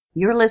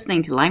You're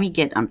listening to Limey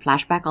Git on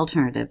Flashback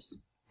Alternatives.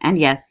 And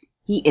yes,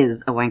 he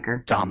is a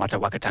wanker. Tamata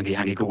wakatangi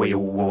hangi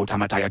kuweu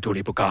tamataya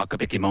tuli puka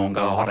kapiki monga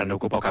hora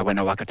nuku poka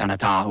wena wakatana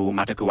tahu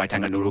mataku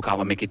waitanga nuru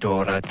kawa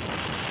mikitora.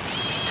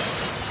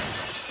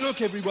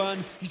 Look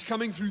everyone, he's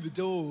coming through the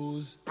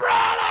doors.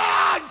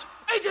 Brilliant!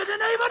 He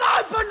didn't even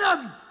open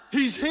them!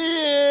 He's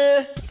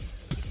here!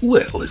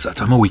 Well, it's that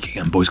time of week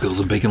again, boys,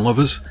 girls and bacon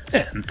lovers,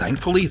 and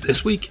thankfully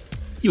this week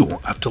you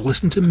won't have to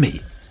listen to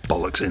me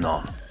bollocksing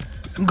on.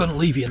 I'm going to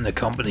leave you in the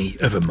company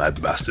of a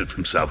mad bastard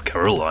from South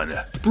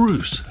Carolina,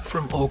 Bruce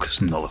from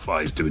August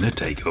Nullifies, doing a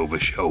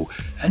takeover show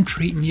and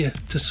treating you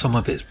to some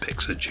of his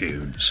picks of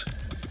tunes.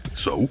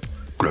 So,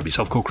 grab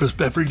yourself a cold crisp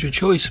beverage of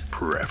choice,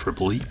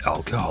 preferably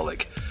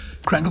alcoholic.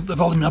 Crank up the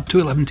volume up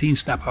to 11,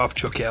 snap off,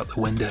 chuck it out the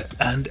window,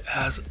 and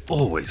as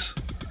always,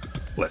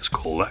 let's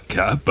call that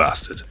cat a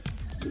bastard.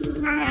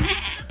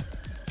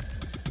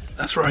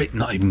 That's right,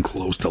 not even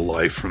close to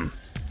live from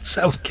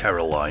South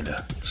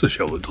Carolina. It's a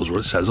show that does what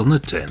it says on the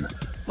tin.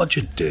 Much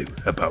ado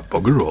about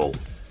bugger all.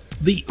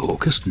 The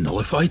August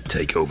Nullified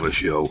Takeover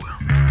Show.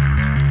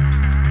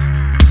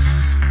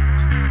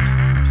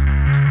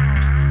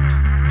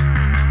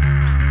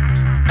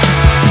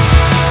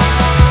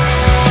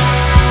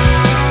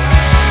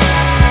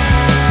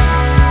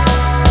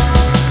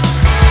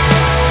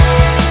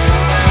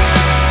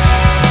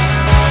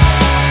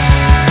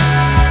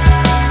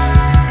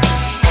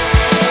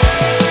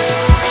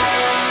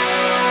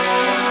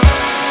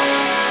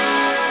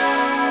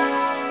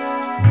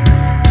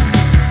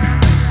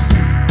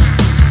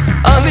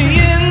 On the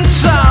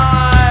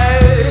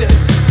inside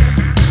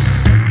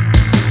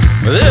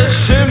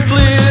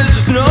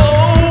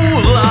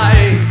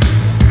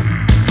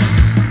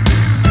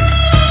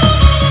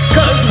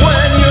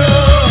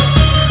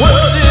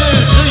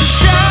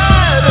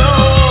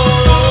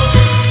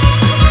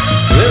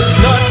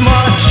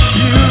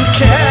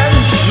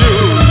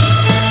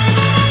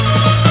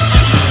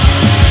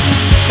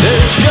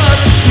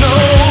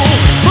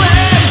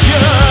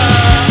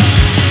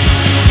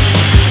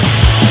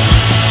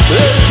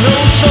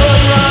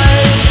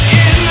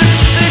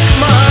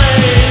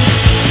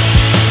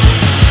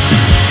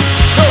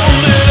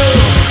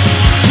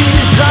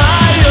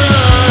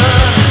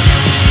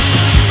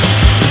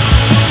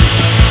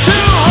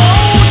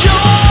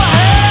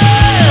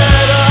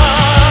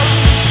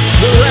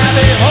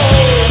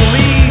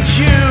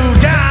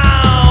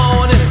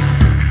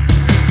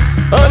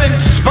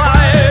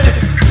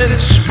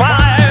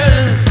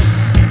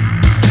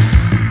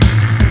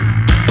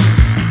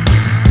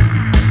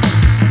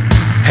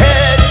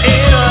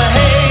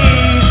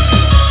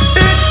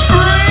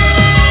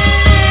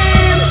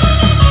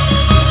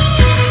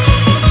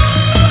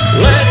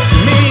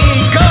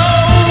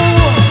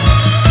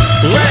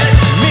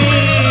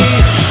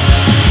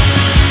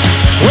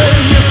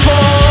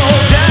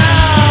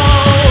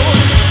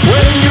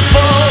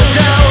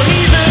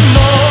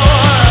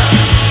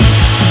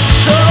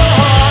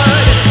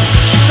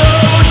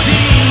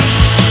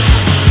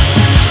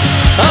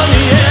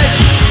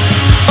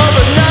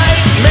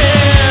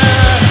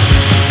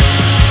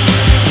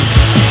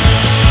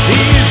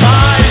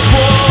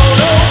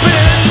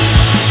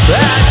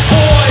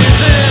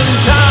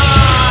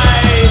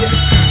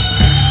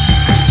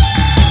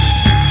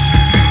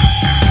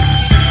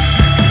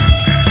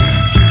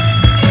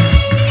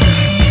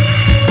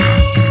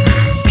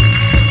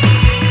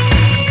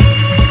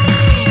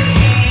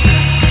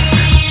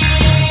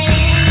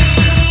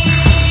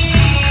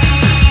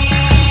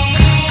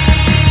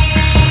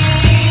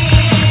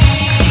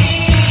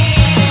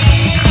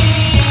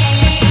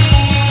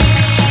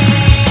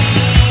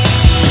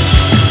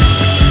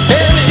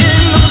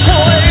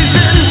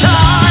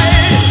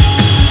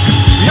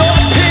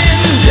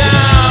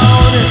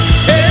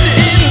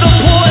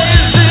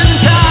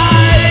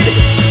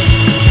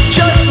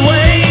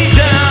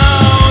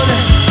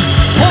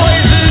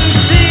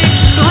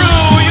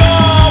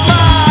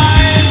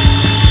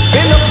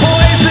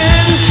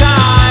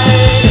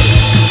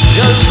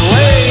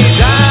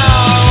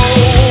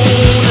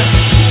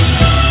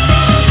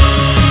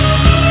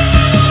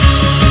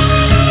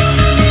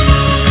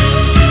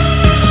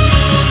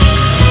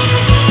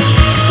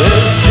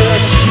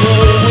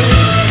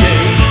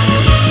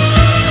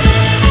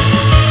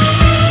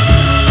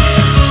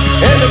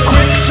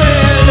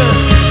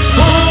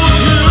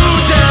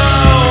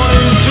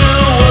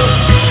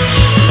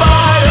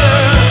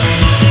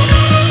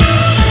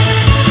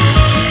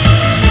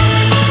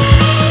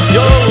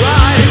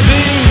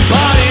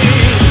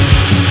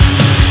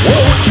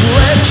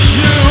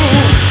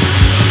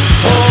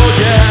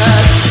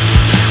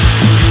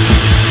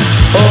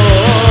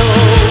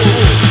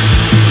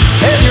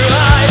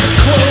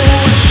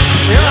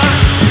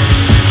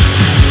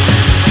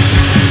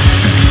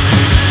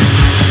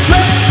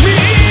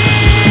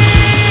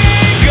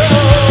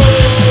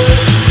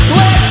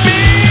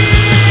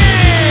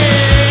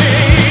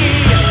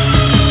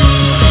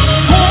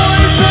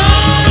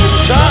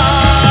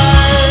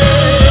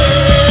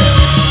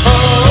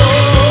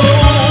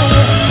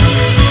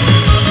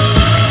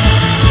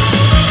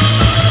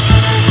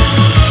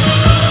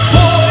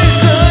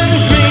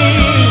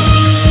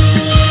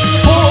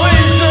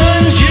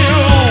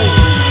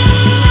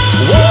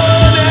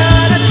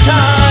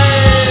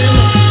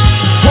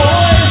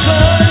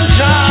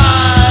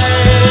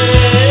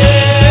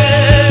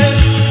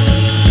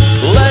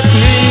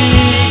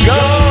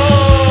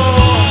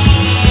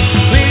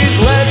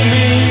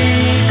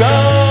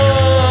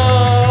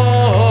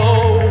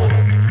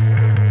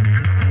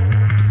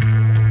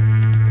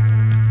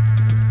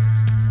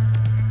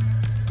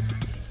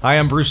Hi,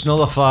 I'm Bruce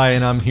Nullify,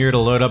 and I'm here to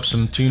load up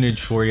some tunage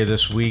for you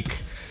this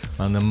week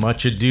on the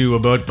Much Ado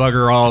About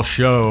Bugger All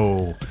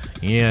show.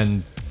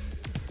 And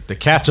the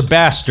cat's a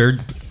bastard.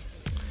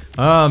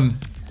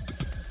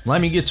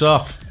 Lemmy gets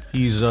off.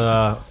 He's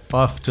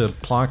off to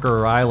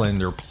Plonker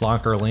Island or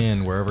Plonker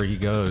Land, wherever he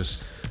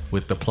goes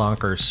with the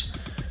Plonkers.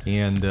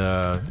 And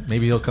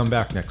maybe he'll come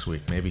back next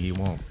week. Maybe he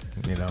won't.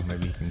 You know,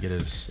 maybe he can get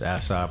his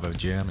ass out of a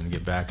jam and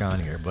get back on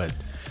here. But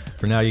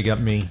for now, you got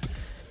me.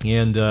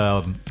 And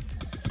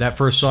that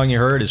first song you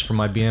heard is from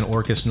my band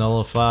Orcus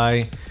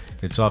Nullify.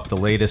 It's off the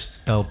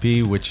latest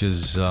LP, which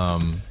is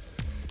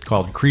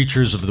called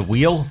Creatures of the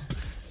Wheel.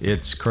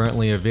 It's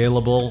currently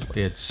available.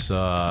 It's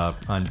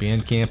on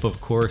Bandcamp, of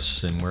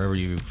course, and wherever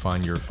you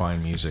find your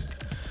fine music.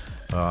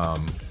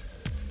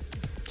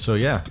 So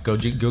yeah, go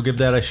give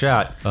that a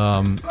shot.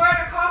 Going to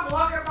come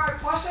look at my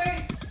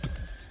pussy?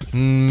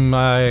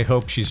 I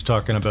hope she's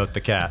talking about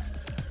the cat.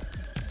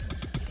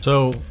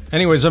 So,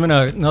 anyways, I'm in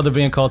another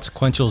band called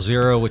Sequential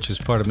Zero, which is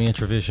part of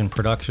Mantravision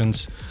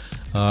Productions,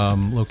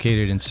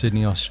 located in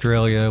Sydney,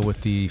 Australia, with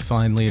the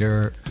fine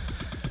leader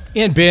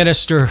and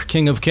Bannister,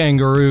 King of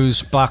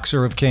Kangaroos,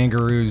 Boxer of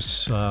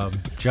Kangaroos,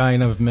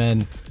 Giant of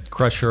Men,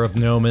 Crusher of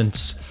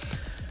Gnomons.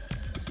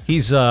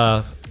 He's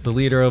the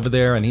leader over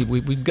there, and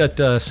we've got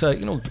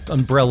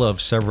umbrella of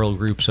several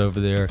groups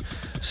over there.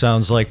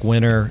 Sounds Like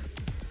Winter,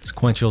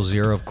 Sequential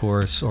Zero, of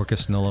course,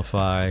 Orcus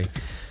Nullify,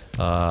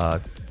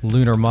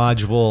 Lunar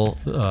Module,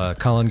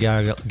 Colin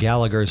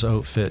Gallagher's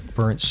outfit,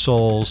 Burnt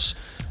Souls.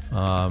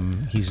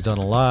 He's done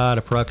a lot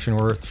of production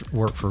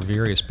work for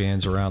various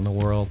bands around the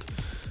world.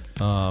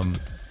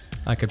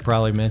 I could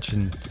probably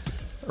mention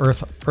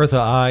Eartha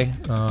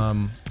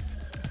Eye.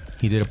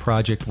 He did a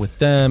project with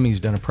them. He's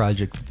done a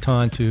project with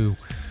Tontu.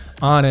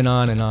 On and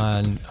on and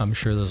on. I'm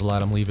sure there's a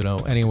lot I'm leaving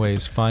out.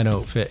 Anyways, fine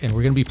outfit. And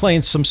we're going to be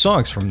playing some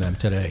songs from them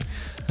today.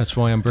 That's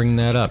why I'm bringing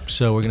that up.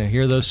 So we're going to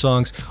hear those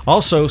songs.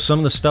 Also, some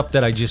of the stuff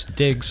that I just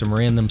dig, some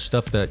random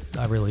stuff that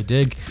I really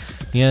dig.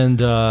 And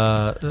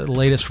the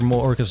latest from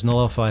Orcus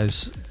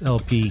Nullify's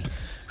LP,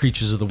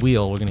 Creatures of the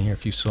Wheel. We're going to hear a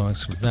few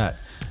songs from that.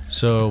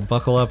 So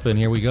buckle up and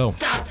here we go.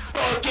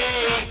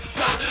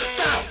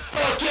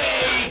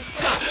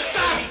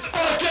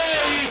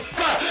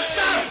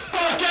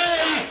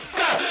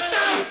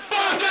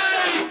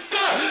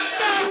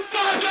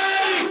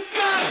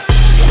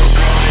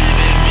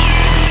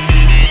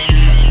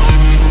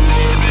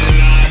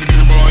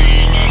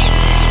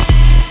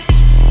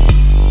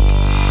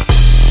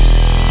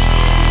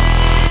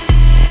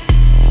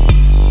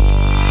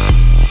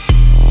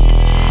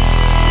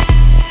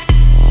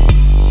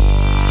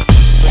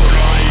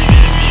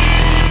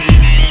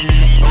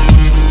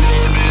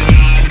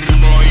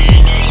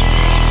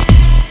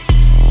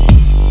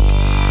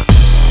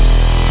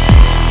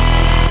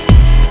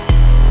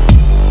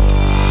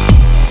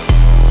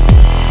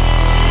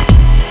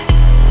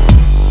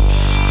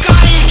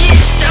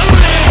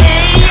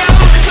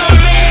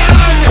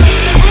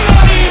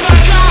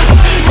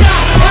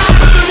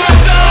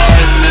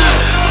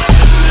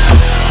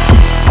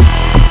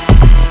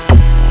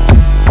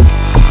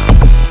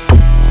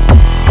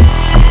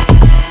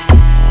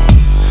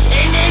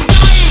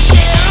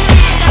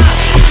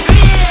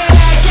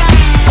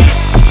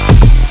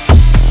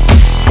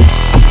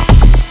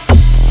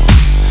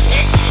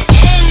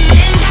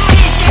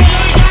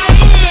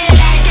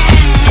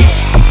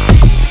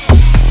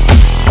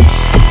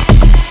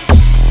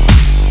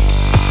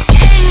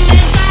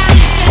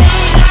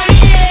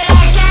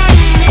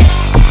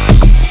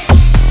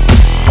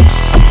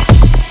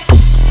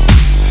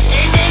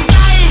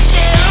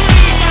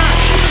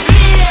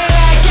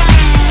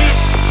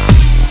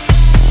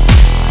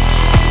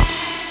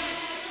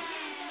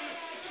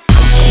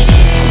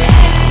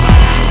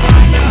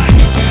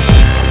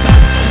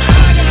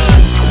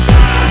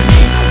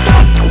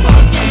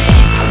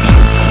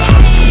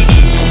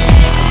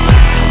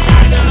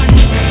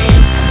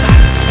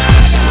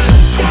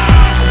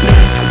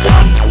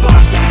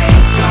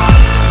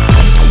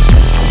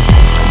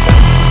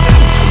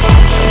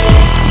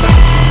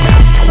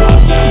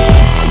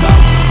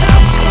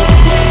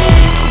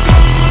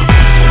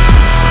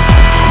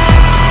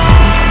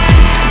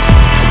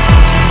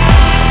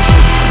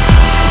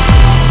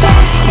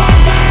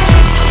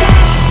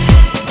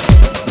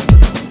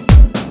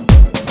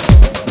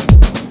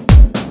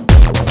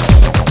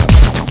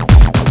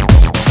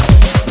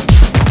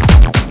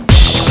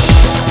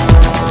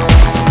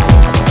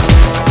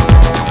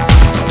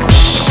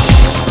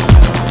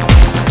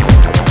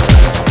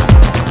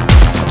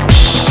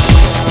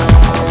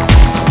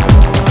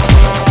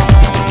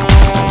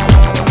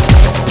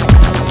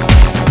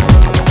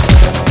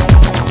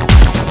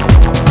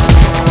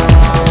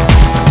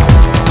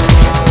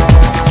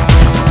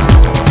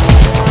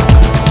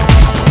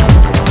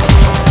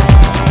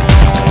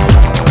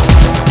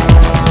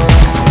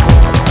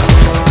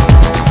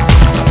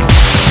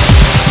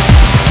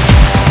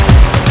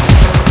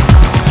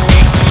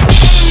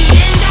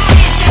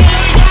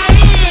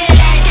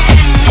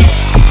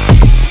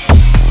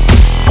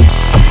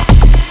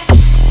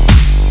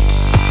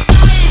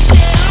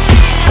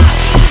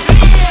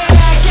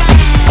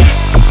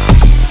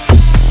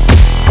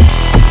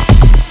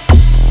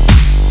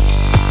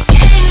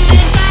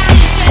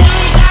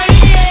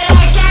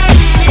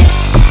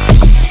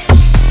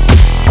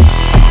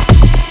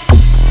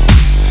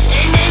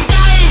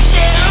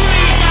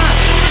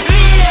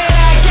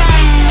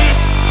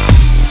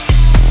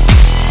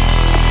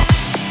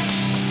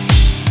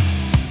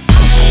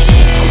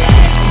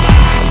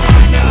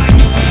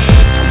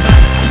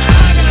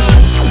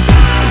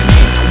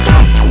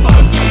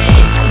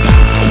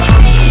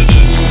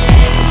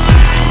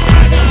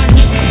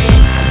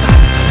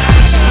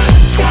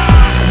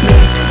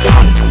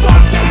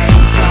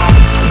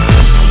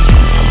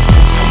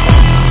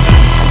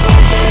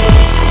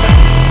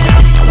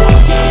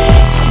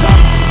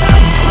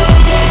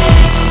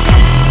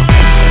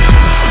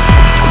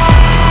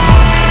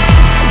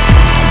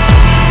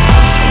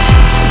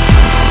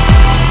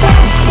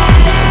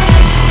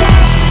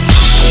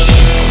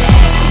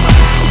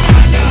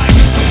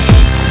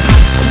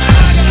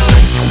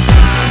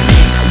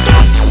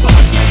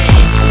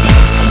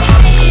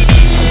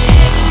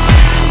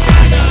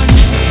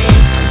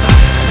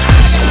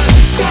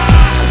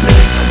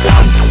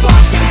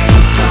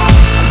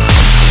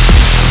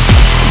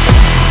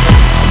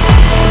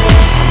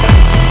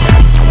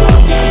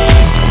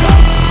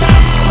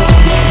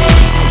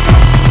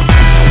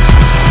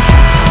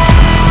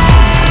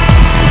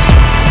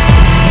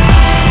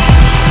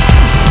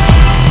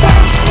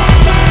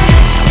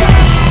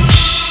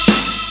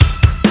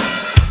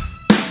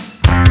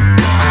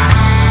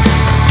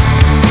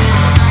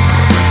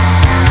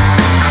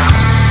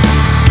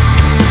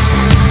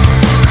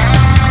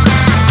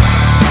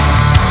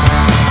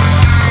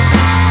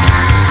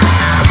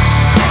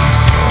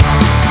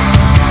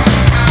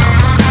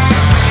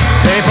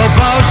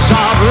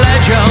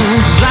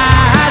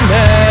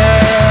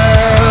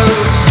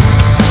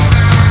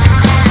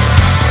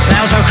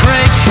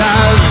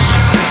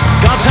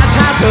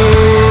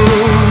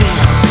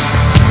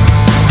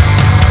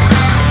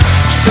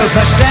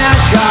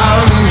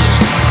 superstitions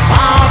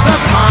of the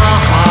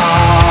past,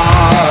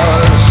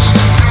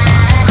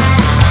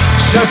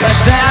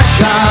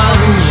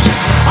 superstitions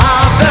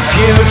of the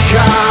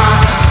future.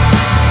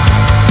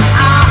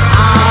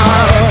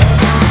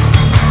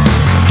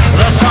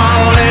 The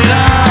soul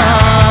leader,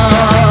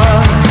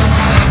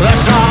 the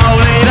soul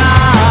leader,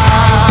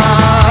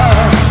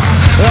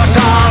 the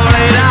soul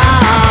leader,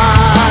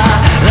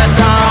 the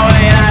soul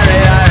leader,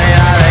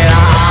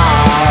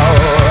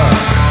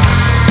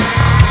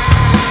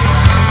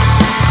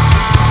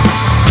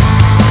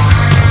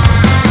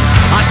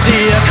 I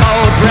see a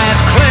cold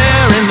breath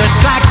clear in the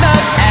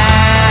stagnant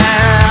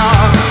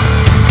air.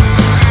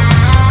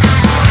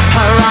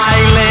 Her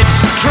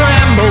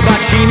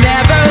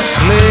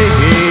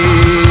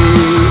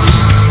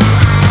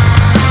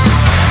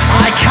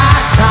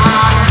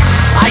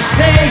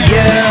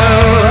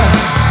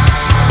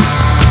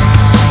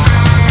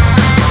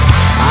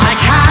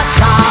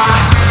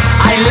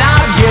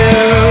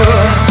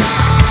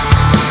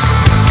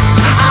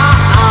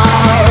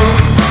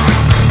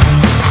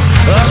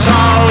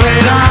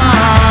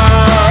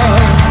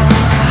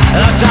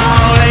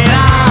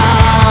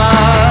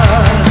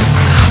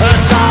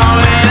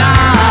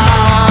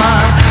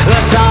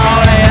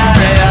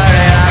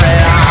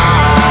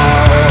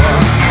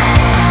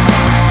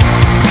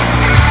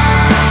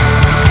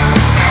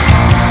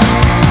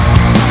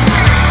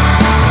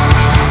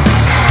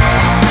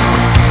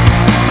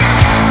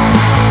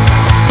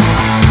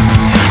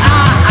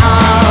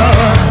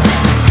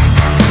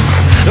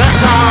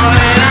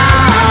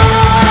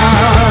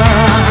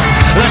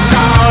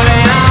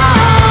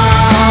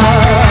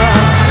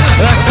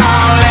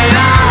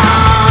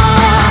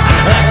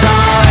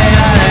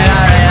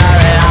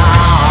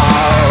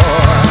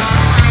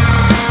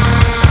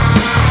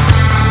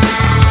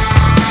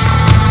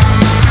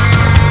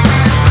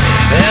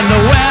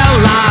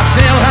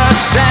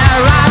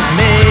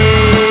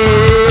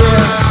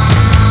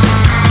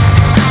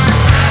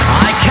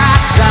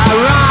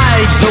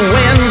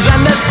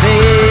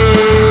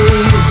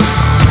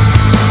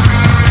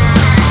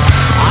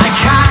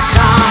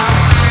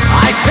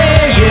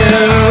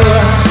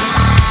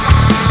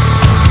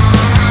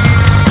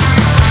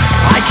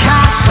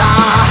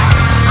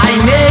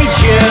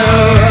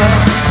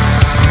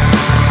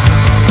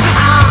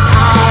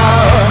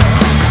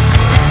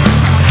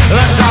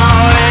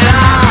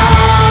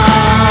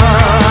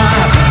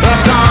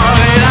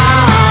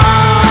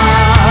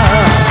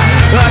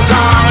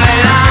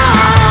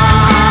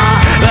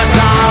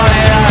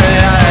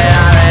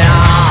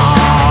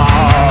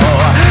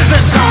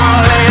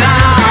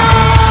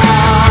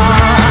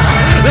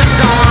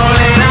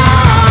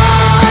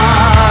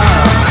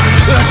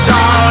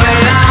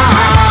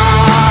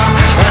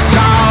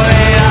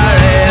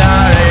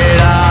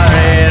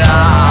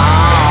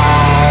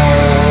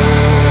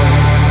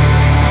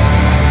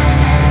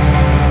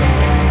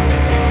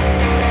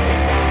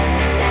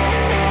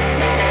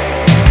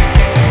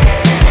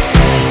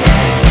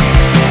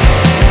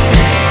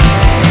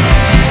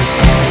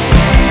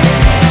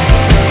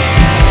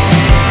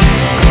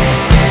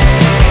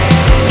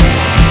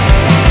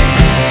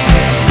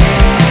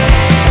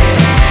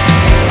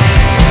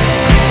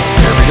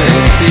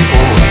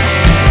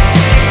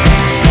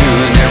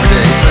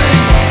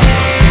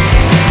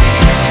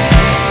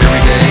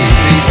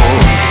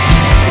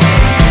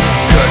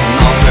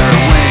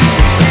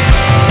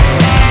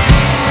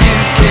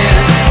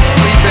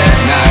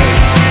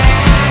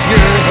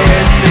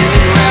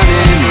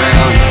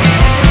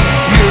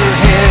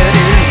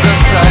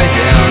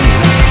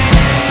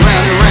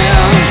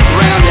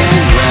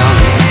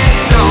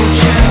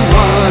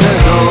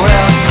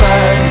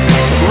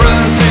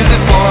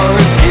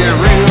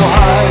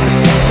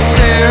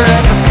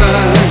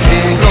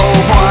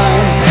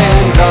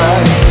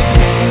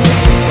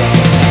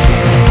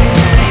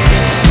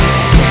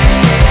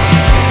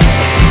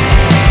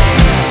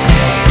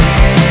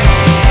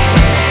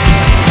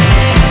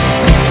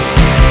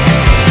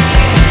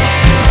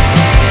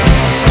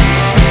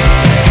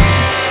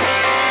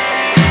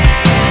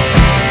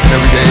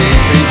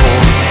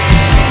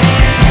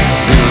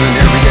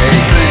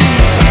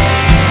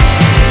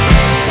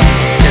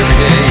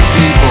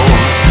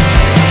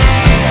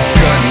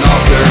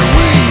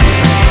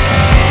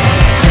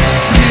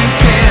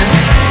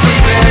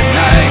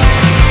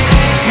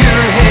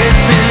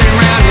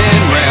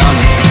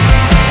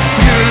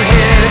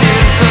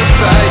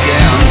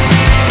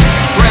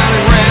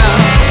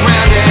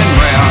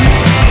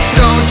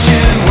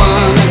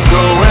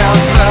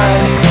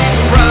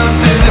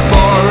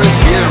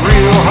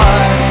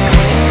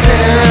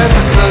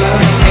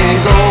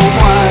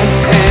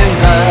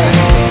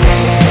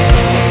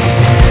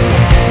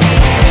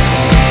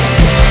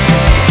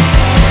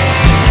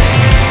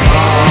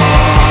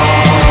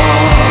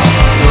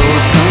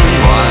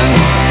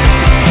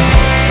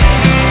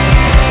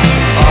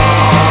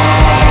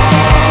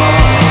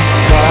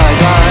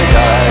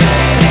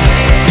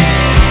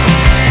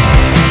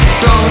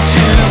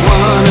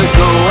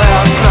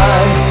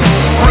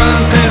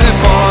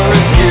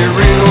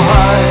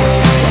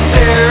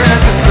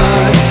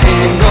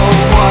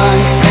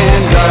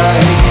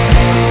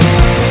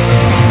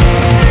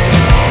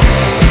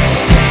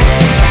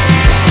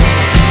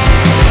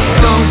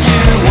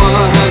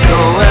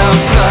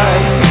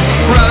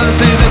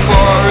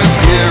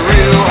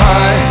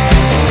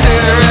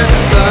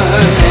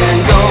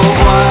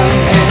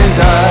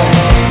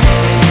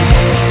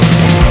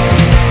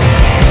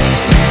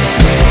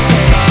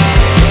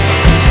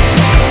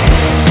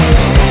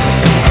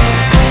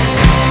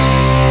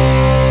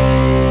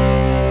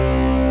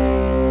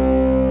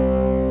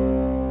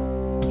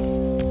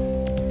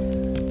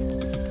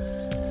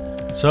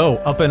So,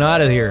 up and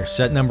out of here.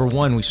 Set number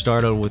 1, we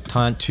started with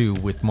Tantu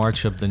with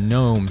March of the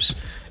Gnomes.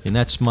 And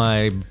that's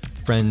my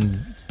friend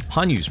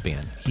Hanyu's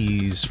band.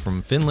 He's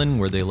from Finland,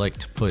 where they like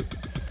to put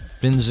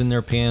fins in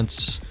their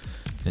pants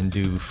and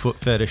do foot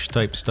fetish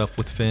type stuff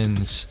with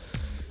fins,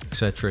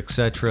 etc.,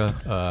 etc.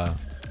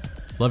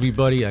 Love you,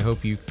 buddy. I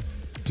hope you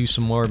do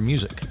some more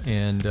music.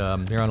 And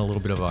they're on a little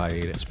bit of a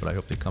hiatus, but I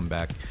hope they come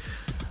back.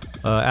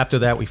 After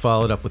that, we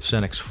followed up with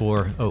Senex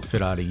 4,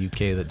 outfit out of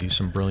UK that do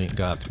some brilliant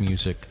goth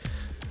music.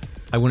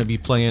 I wouldn't be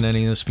playing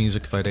any of this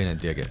music if I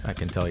didn't dig it, I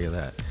can tell you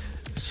that.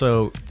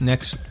 So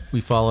next, we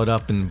followed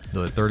up, and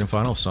the third and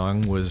final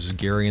song was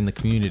Gary and the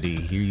Community.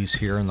 He's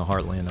here in the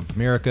heartland of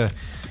America.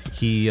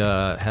 He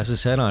has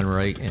his head on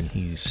right, and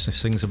he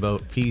sings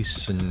about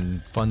peace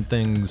and fun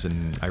things,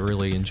 and I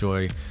really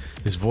enjoy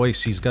his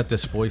voice. He's got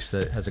this voice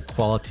that has a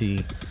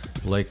quality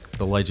like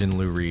the legend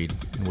Lou Reed,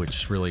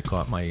 which really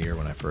caught my ear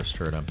when I first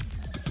heard him.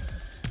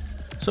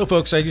 So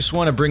folks, I just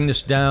want to bring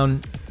this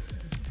down.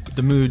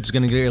 The mood's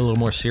going to get a little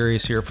more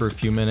serious here for a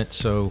few minutes,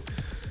 so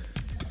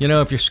you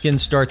know, if your skin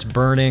starts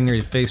burning or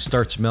your face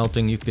starts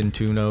melting, you can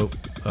tune out.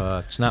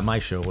 It's not my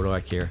show, what do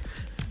I care?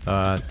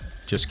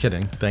 Just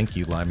kidding. Thank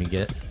you, Limey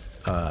Get.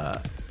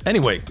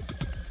 Anyway,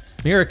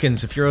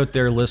 Americans, if you're out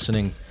there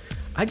listening,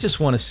 I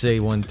just want to say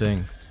one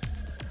thing.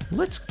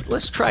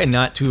 Let's try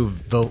not to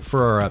vote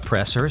for our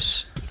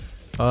oppressors.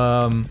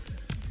 Let's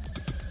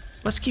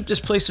keep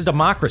this place a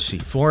democracy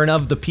for and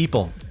of the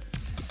people,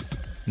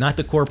 not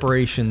the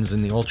corporations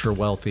and the ultra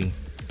wealthy.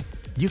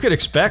 You could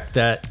expect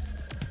that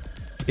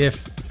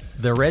if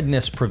the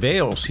redness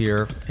prevails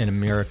here in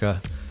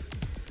America,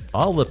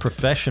 all the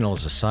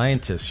professionals, the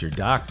scientists, your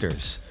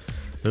doctors,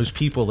 those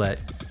people that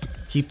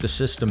keep the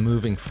system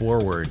moving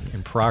forward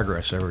and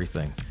progress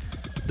everything,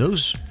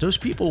 those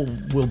people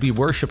will be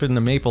worshiping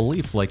the maple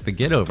leaf like the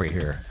Git over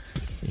here,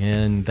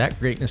 and that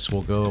greatness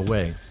will go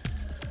away.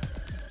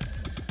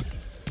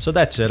 So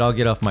that's it. I'll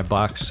get off my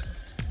box.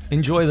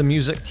 Enjoy the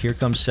music. Here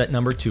comes set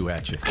number 2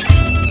 at you.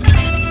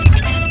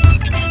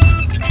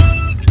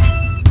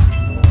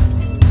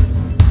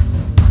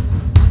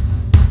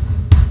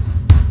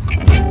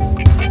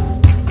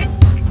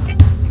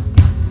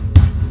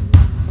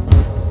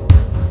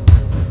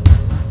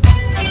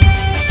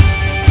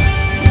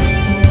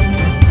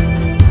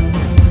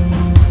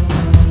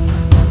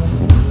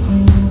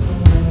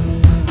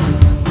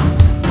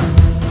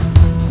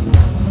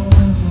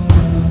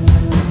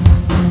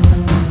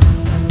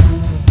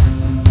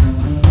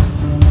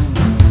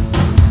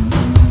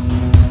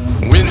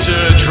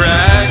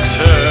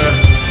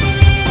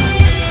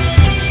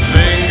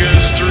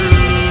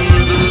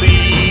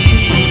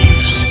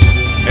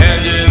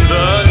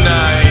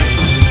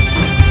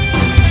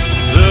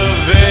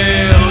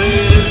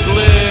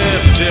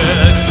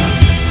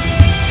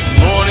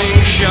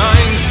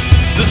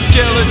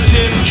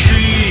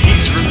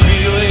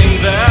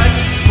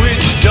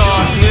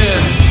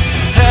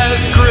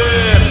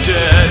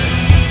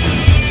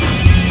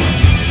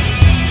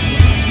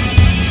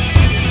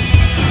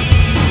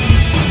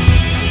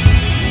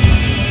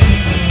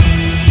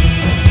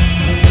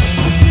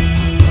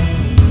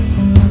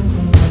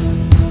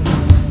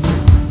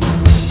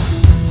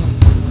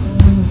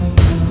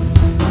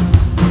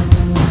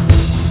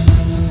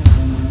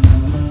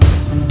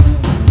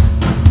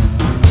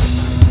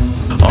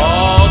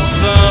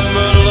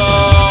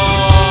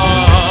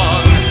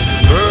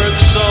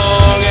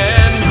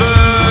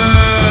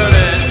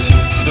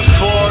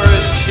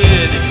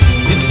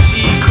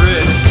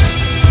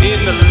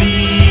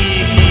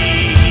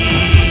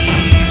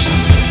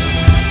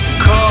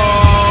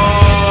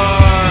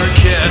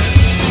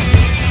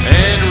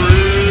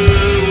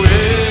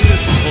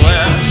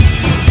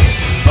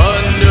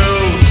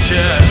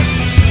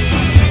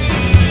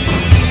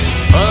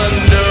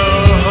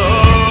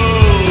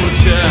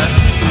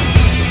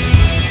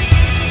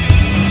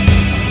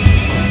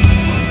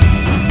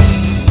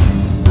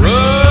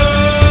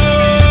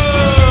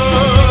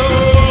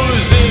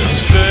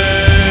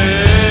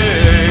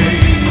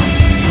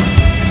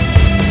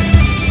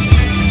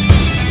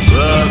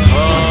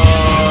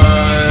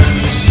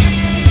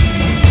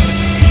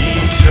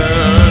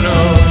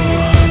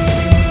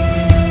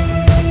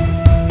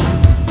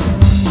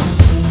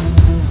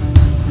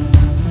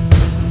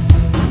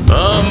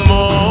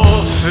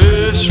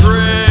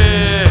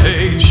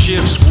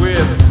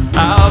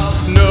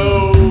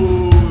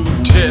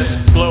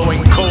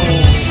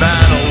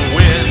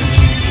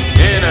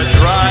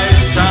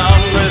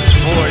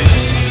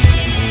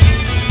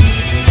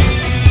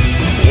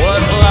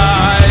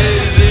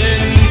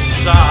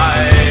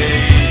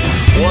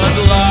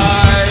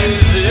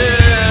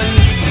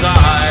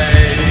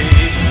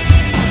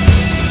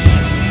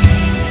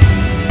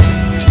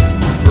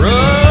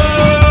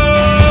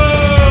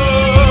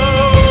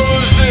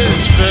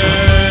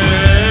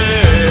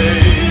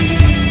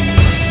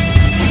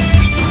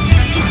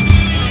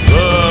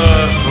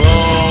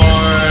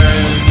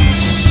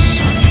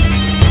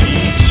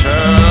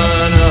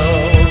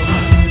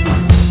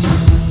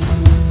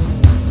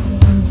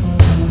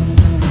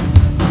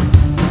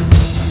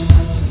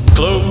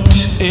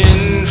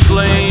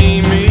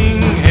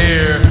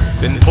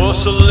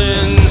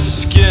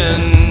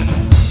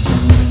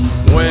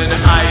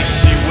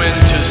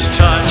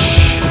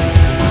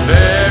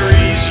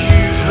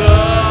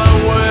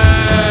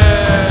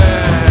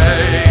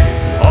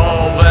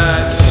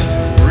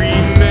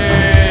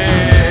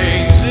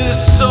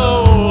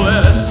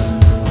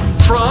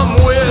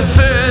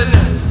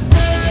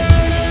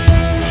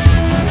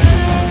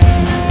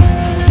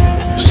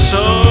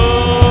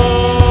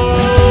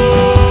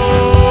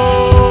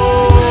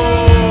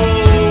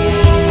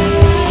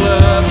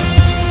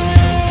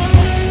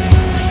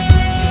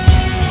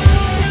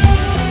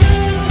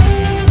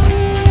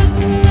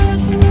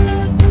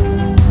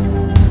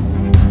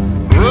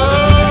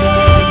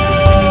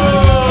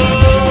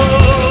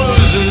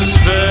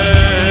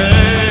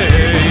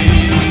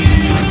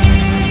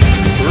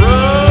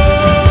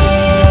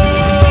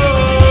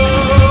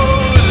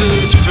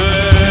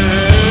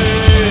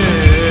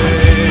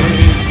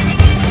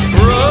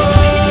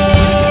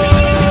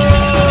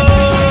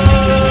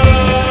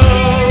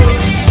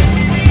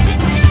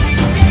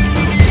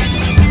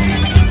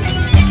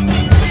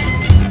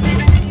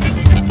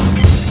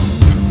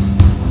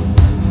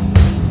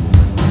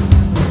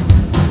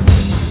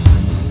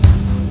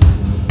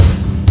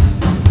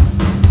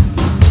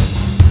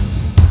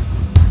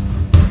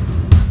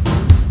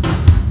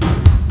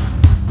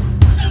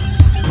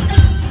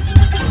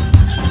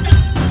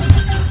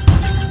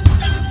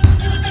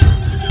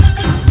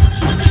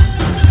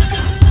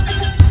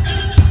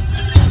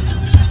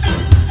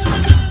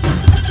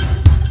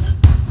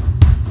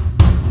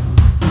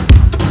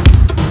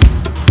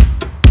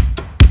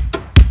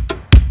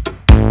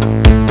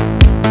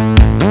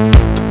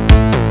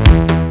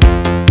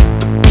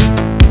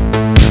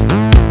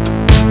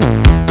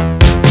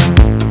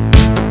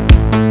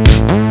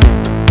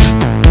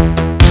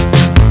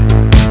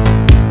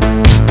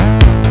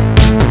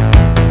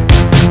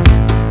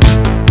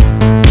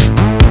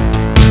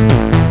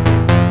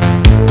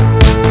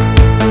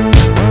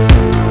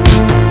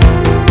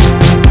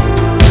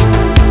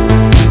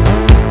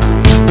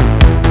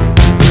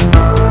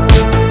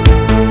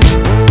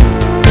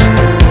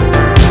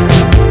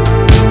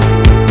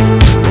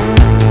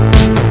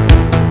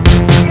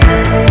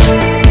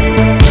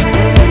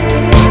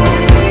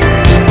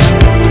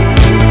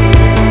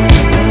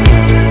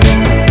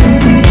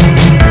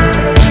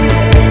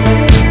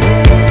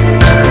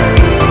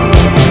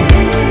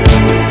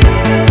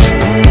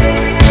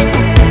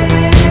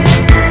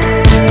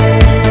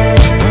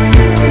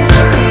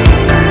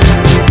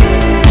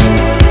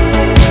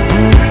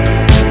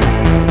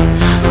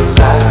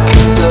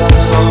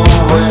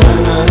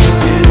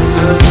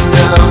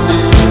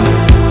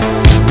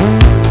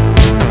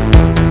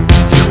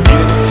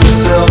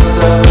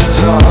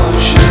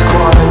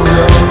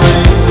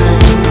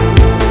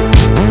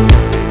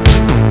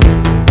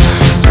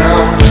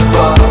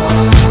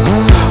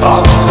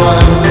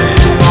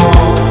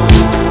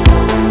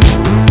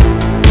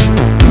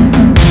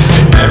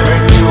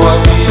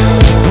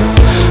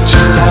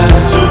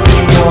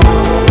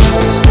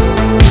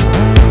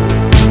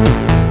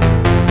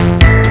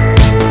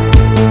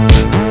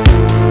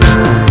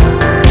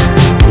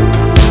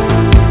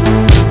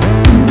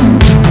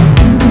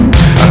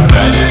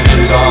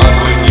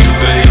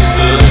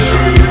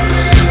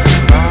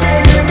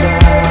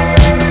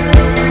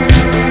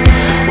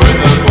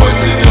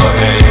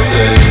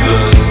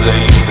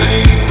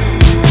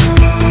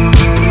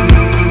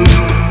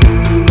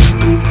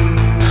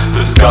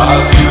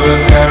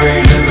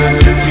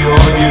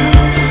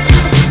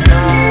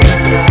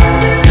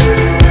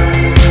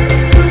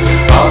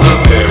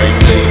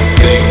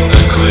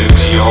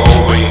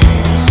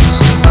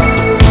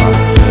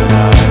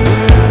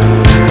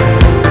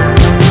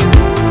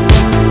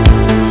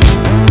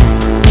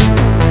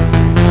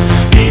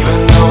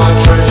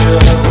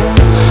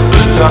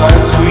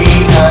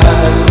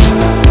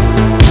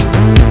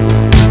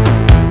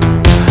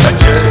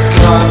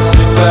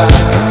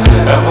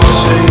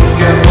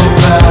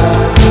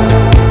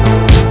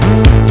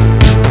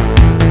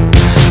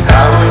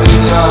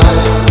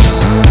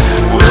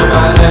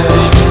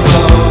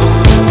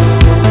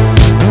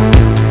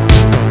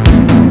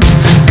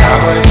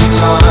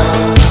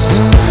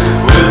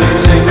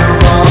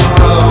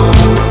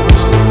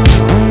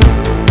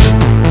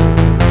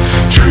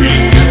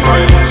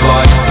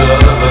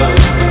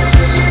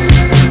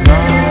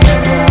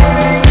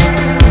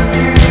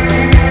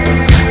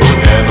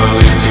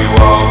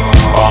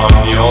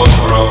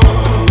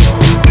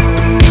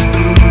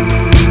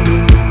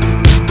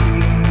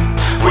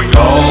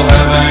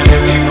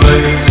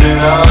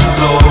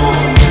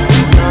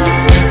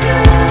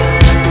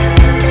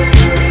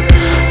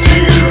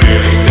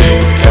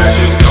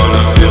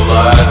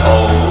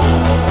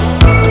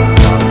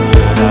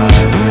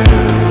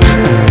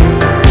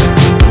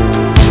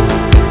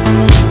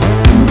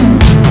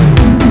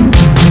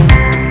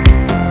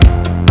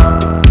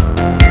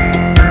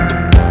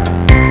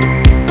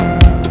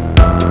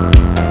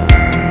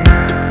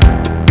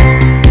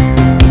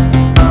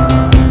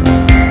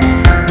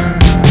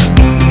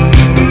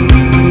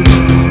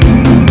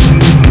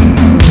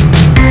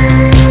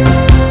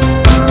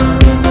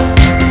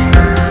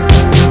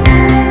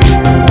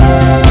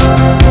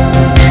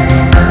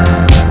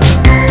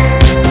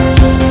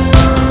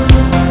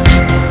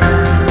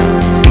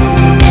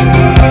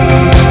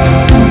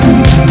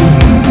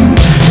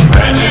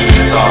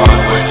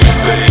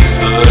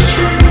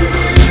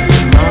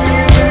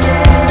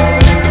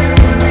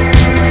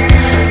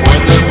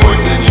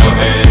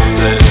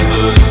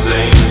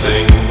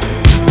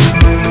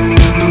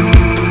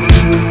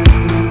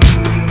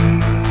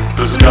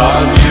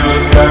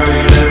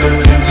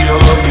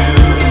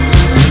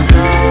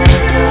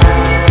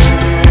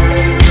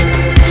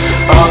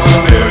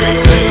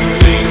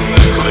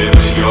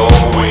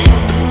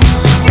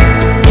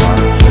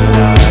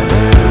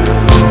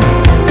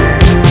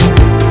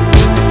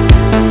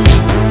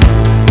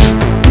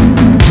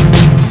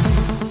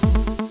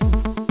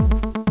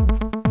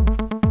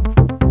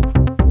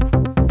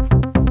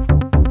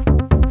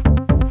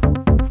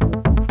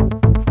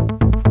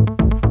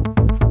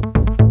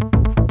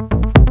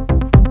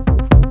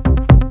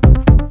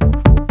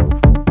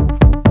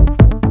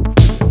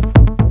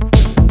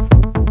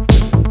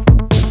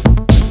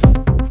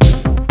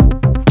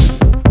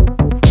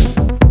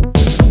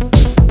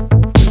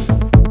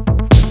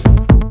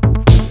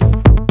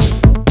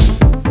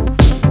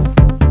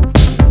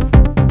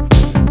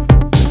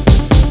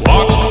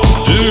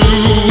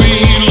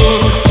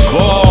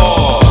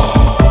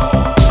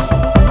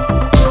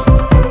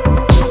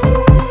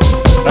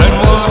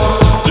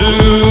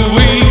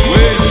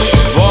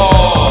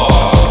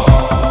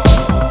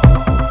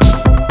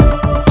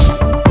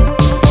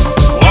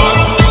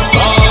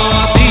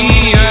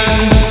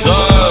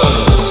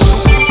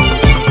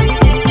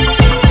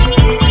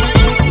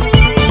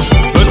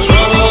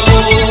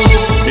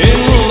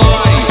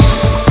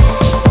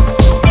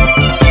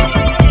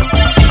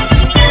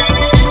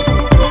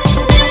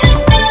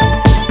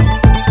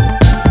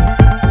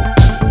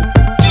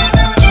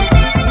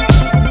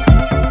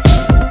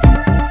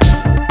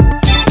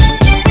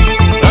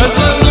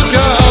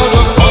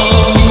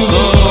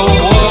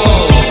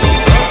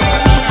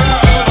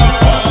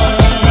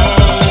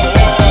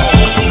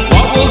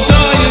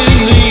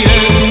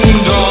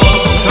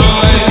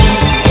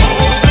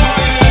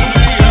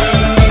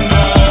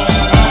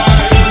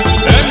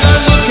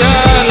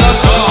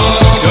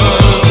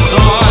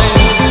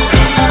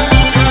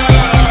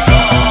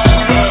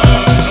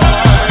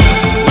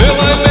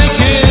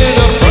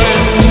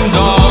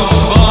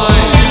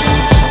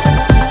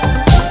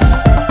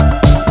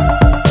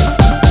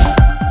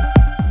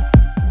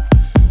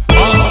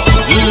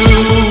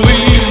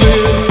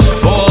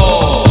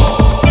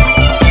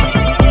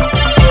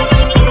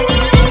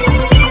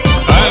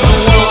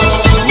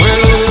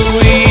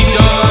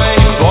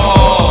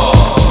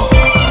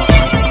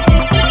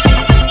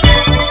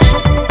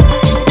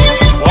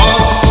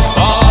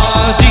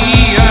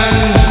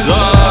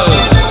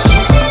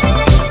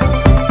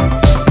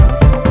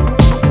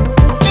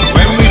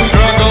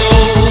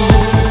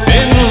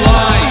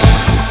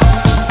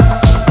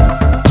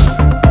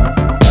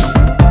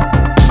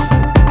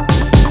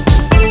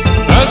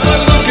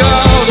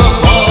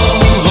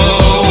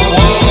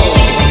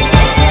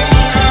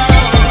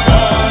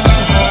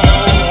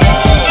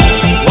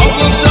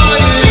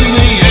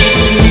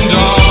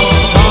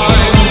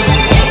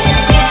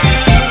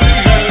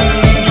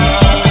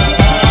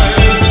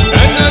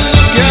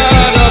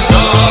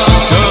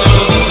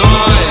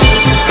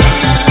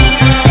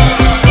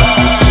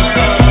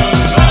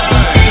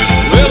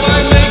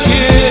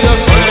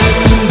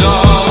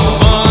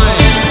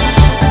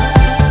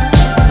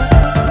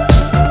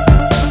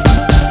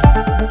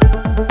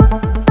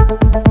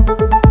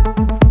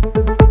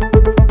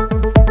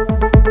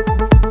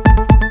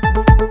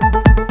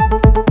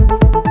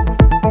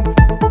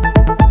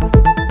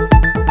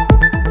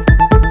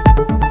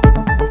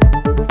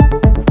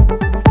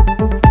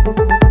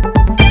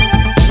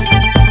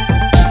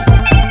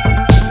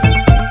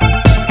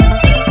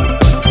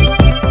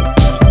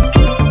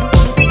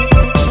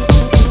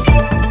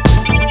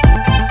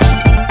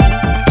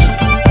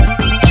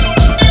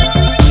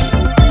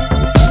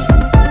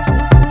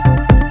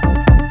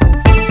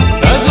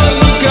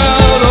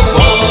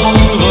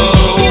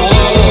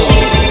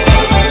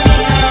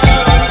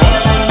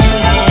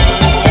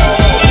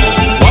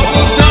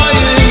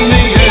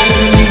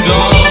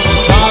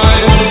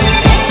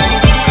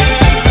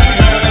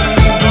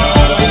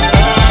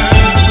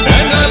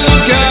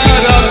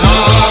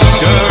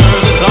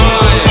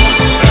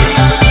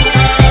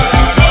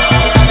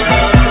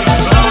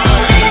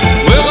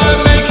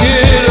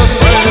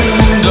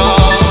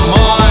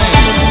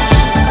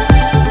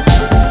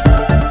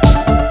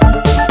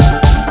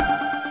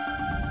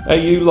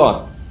 you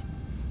lot?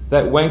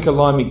 That wanker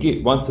Limey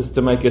Git wants us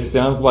to make a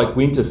Sounds Like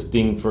Winter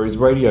sting for his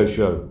radio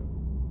show.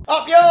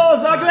 Up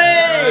yours, ugly!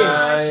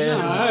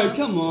 No,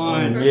 come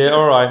on. Yeah,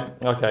 alright,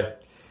 okay.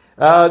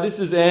 This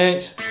is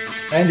Ant.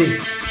 Andy.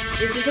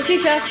 This is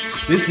Letitia.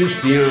 This is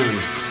Sian.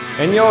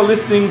 And you're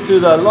listening to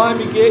the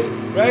Limey Git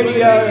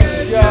Radio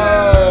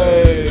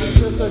Show! You're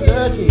so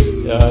dirty.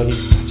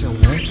 He's such a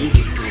wank. He's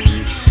a slime.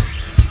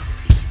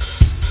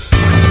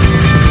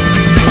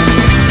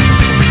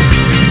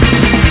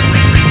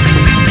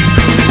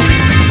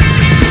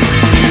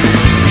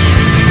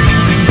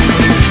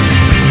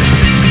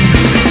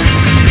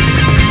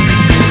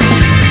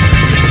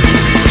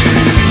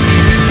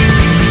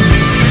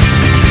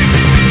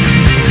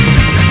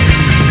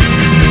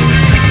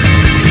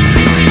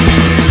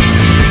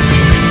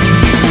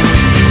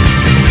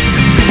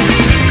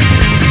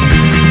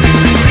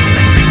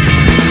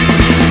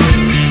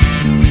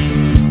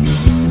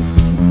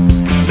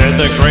 There's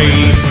a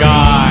gray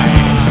sky,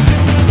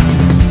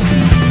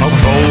 a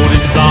cold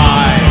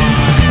inside.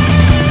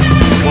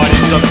 What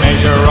is the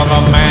measure of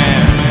a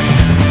man?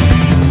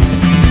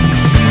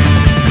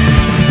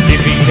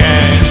 If he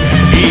can't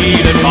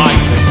heed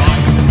advice,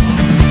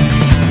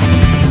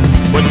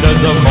 what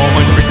does a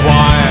moment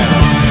require?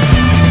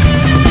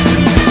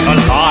 A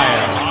liar.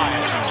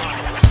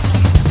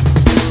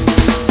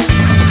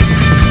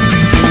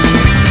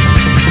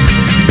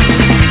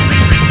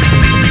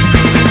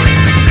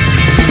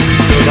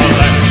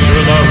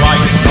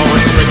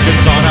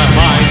 Restrictions on our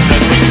minds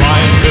as we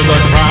climb to the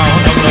crown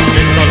of the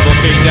mist,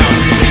 looking down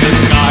in the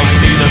sky,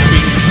 see the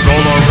beast roll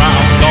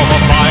around. All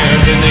the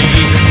fires in the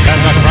east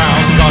and the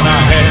crowns on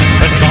our head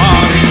are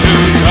starting to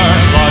turn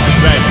blood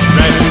red,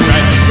 red,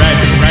 red, red,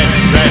 red,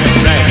 red,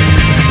 red.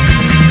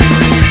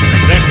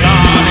 They're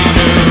starting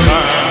to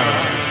turn.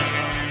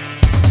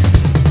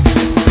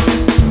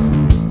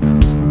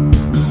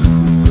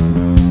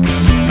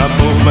 A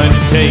movement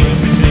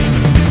takes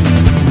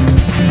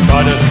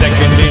but a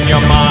second in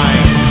your mind.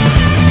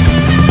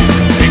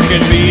 It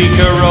can be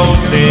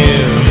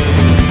corrosive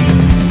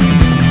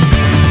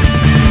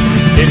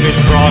if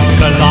it's brought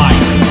to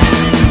life.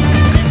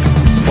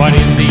 What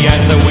is the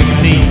answer we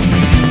seek?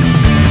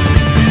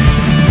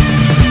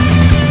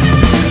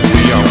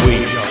 We are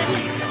weak.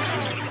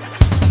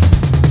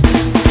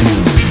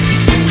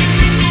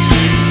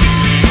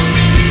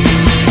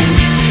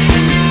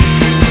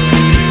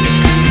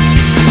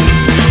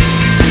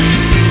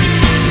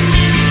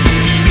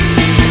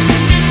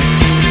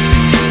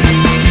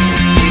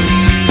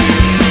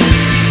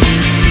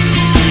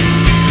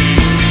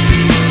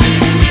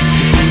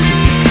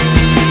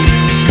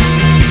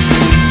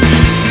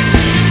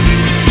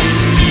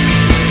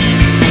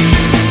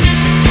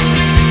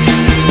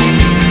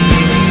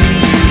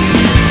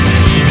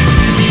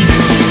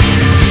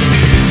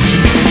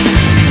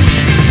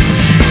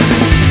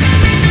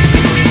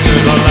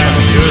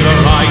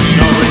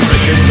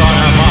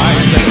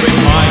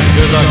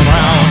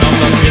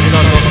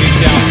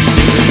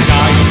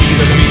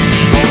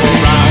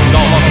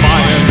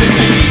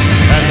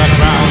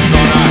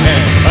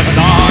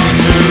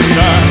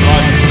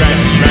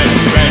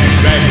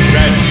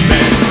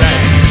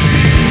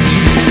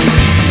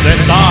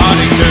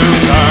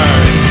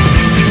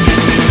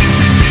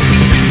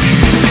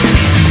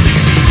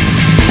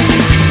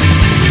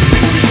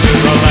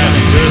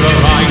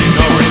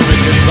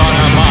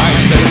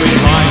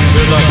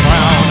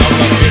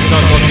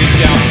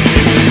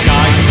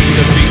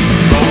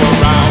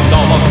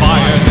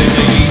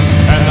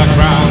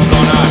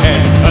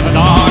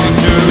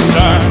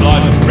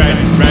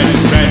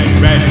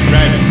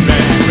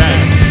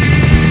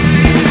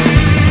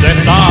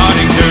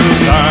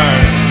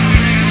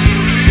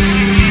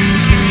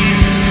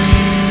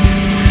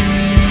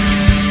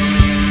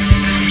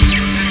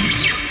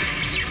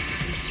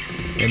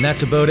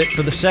 That's about it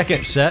for the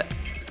second set.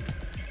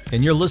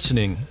 And you're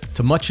listening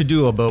to Much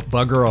Ado About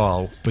Bugger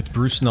All with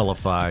Bruce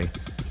Nullify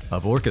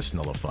of Orcus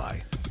Nullify.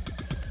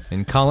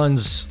 And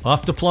Colin's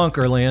off to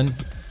Plonkerland,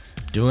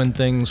 doing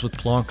things with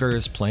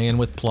plonkers, playing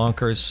with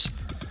plonkers,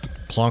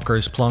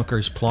 plonkers,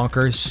 plonkers,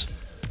 plonkers.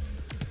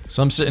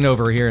 So I'm sitting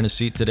over here in a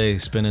seat today,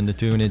 spinning the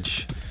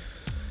tunage.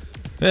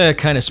 It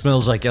kind of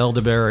smells like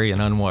elderberry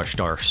and unwashed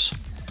arse.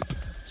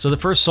 So the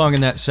first song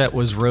in that set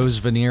was Rose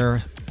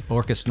Veneer,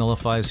 Orcus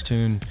Nullify's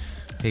tune.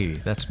 Hey,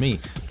 that's me.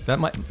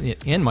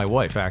 And my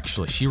wife,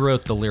 actually. She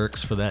wrote the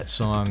lyrics for that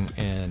song,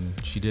 and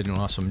she did an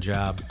awesome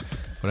job.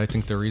 But I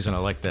think the reason I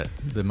like that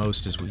the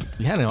most is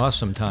we had an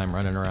awesome time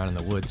running around in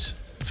the woods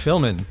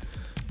filming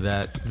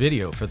that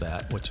video for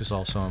that, which is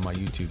also on my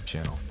YouTube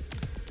channel.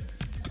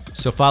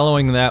 So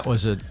following that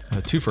was a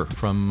twofer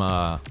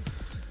from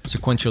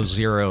Sequential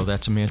Zero.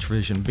 That's a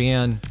Mantravision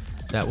band.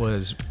 That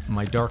was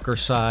My Darker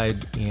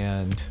Side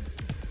and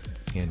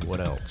what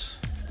else?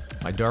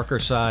 My Darker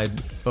Side.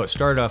 Oh, it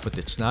started off with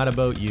It's Not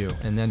About You,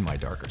 and then My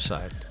Darker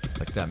Side.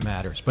 Like that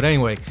matters. But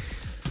anyway,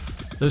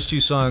 those two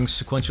songs,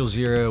 Sequential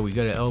Zero, we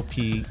got an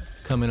LP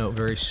coming out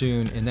very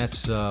soon, and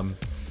that's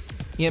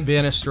Ant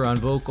Bannister on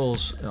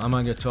vocals, I'm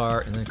on guitar,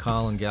 and then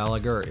Colin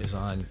Gallagher is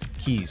on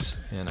keys.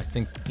 And I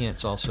think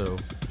Ant's also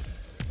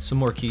some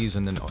more keys,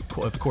 and then,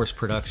 of course,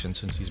 production,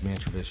 since he's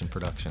Mantrovision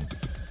production.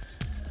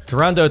 To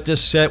round out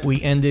this set,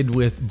 we ended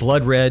with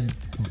Blood Red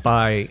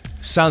by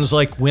Sounds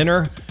Like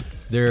Winter.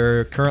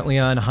 They're currently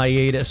on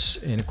hiatus,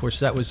 and of course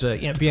that was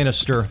Ant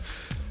Bannister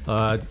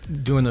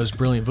doing those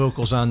brilliant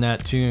vocals on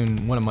that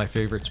tune, one of my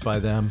favorites by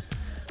them.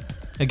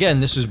 Again,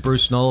 this is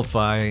Bruce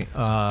Nullify.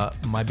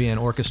 My band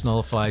Orcus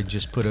Nullify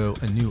just put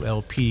a new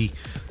LP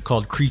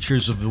called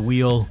Creatures of the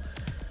Wheel,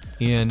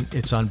 and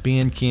it's on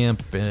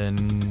Bandcamp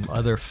and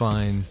other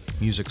fine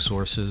music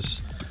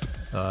sources.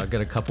 Got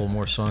a couple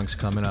more songs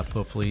coming up.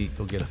 Hopefully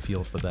you'll get a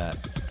feel for that.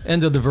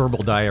 End of the verbal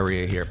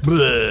diarrhea here.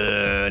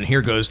 And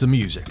here goes the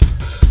music.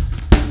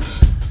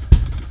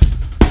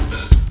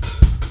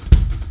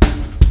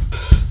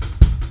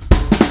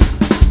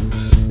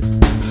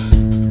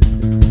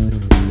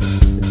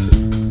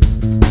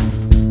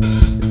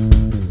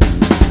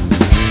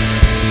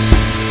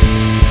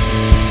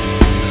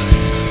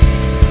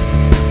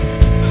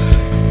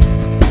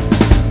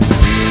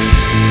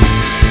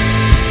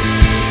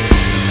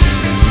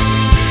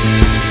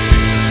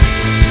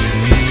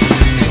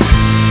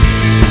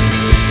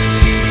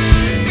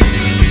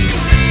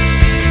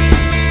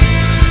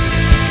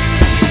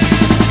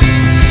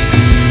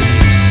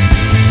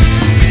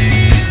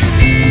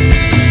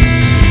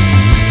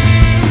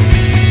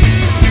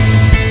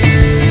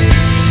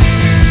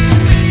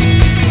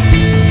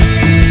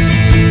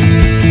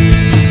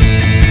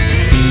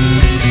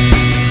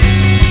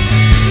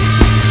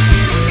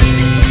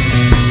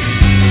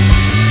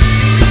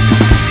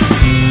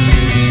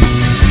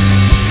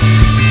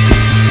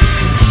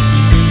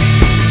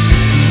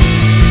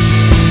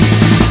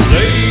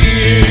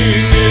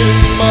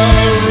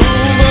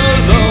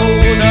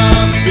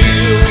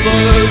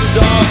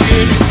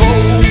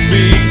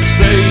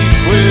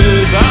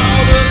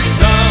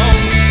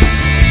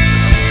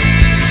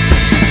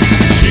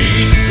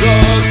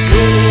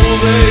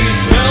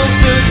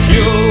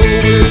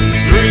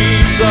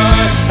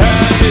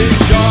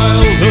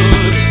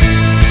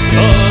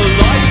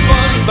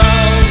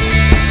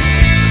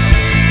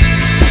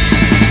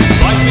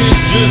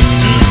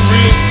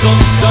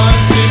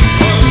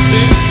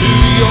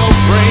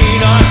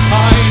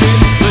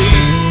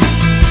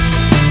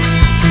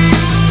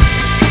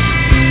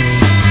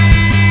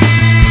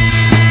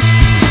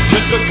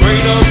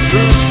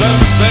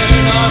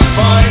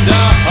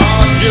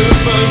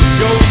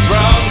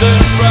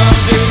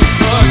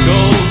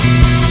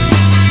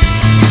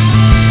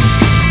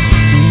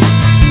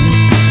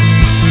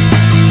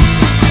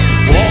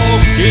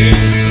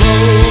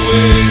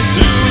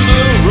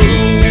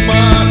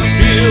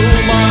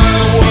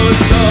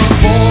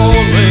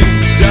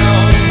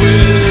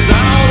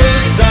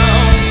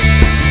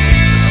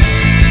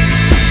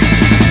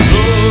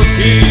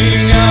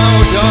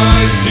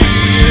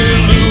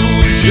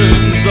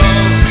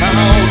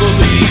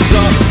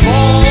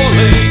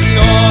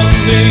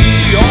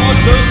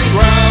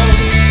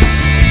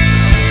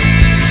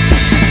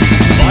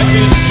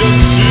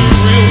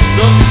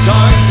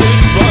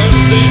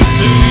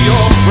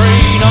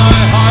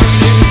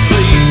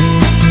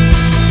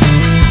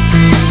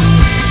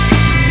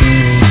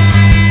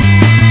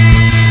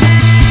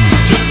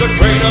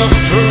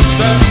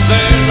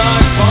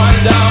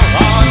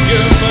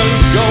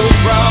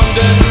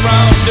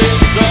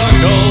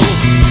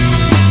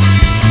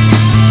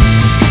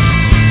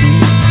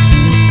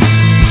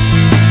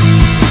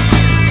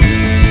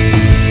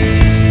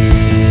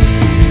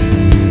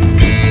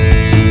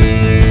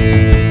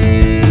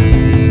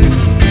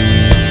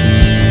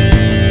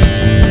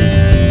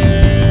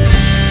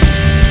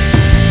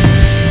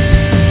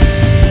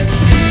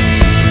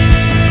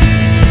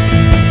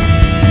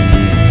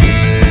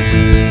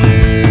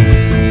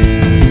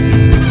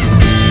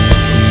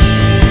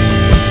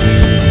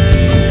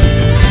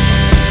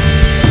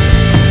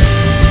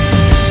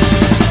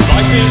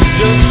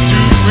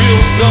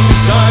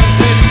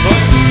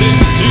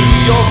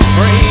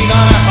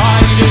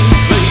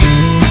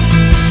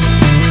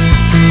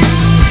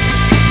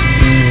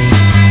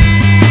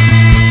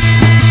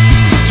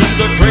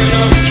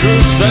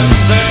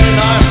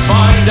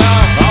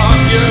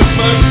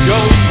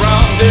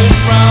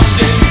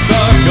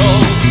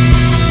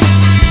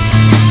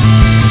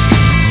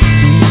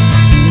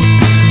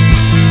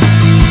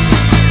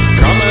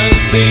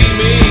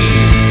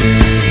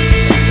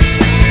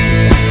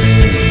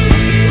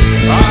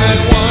 I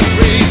want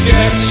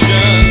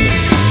rejection.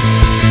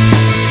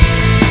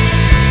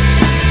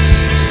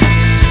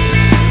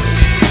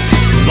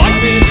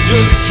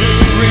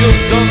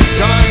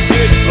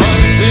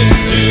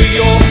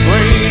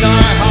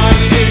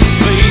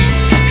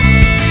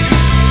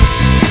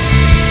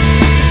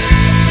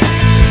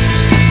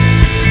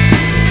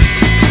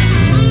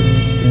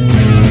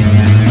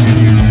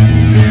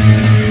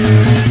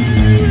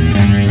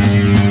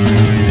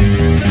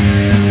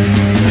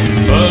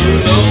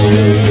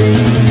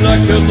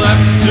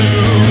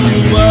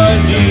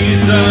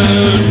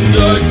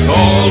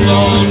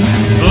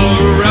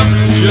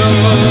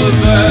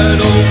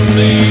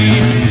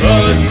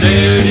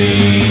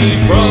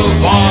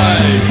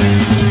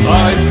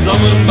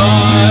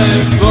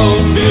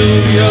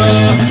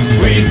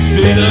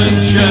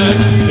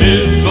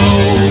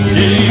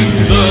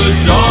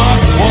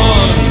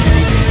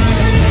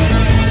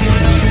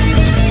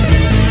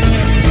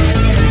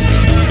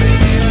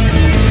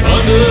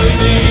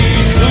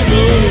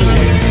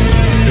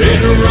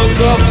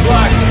 of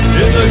black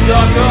in the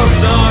dark of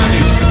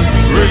night,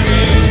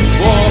 bringing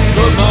forth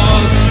the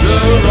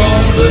master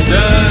of the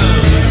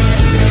damned,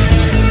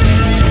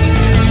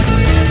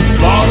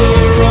 father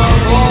of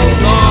all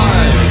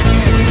lies,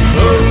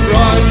 who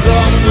rides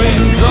on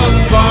wings of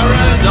fire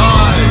and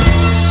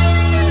ice.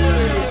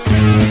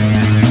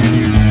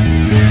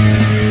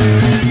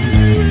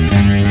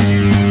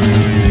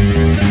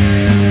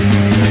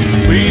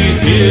 We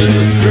hear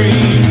the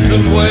screams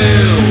and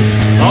wails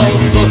of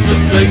the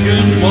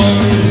forsaken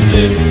ones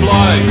in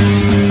flight.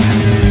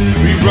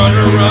 We run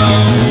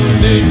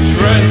around in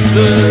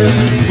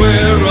trances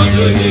where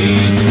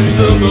underneath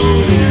the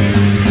moon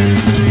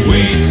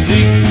we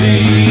seek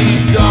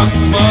thee, Dark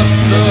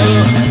Master,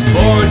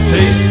 for a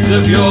taste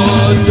of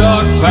your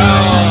dark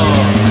power.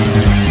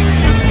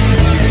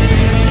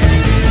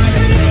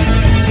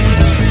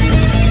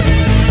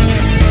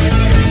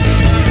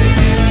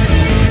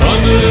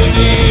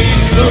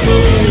 Underneath the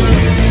moon,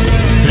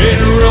 in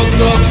robes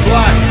of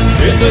black,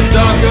 in the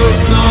dark of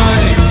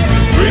night,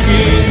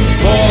 bringing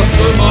forth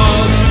the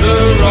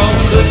master of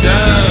the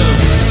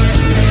damned,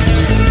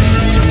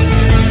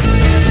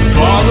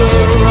 father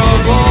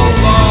of all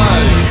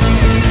lies,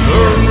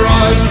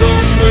 arrives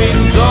on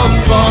wings of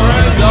fire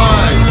and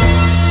ice.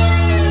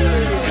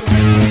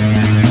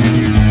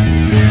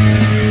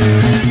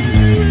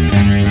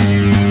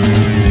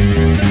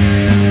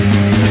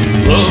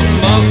 The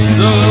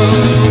master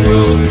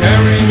will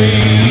carry me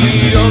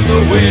on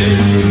the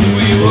winds,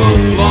 we will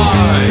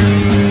fly.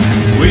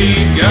 We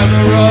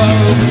gather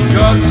up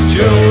God's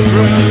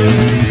children,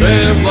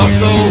 they've lost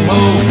all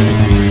hope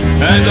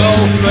and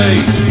all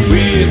faith.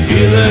 We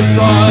hear their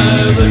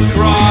silent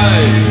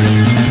cries,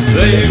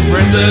 they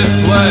rend their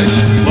flesh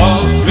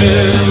while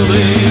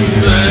spilling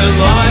their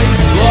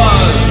life's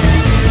blood.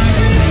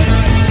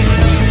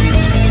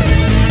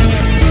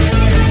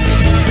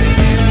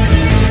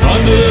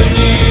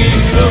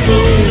 Underneath the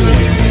moon,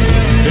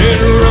 in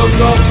robes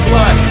of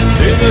black,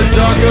 in the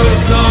dark of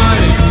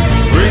night,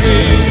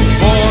 bringing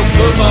forth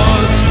the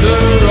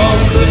master of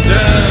the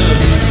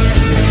damned,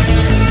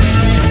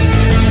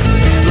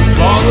 the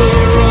father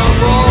of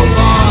all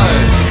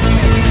lies,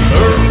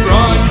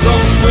 arrives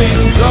on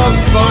wings of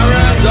fire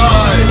and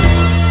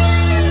ice.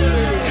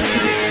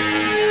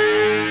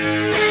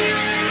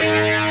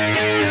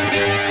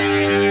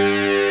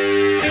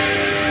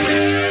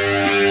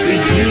 We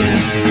hear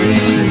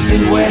screams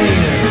and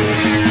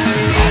wails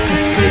of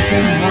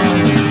forsaken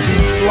ones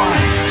in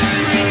flight.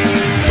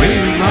 We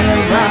run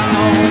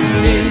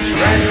around in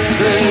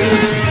trances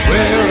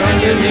where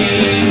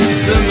underneath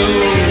the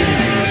moon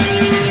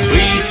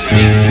we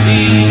seek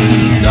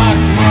thee, Dark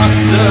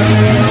Master,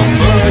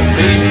 for a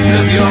taste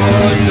of your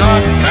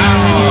dark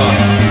power.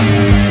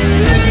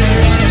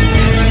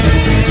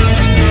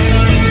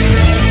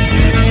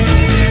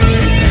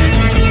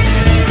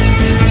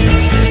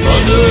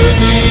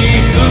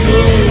 Underneath the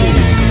moon,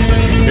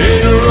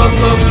 in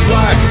robes of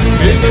black,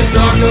 in the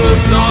dark of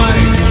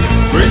night,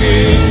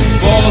 bringing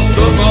forth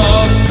the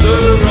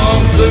master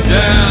of the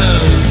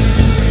damned.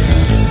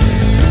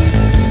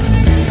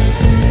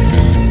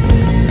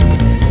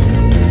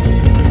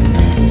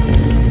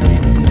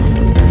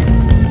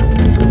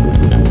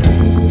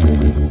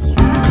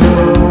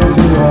 Close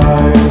your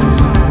eyes,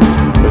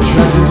 a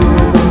tragedy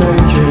in the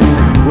making.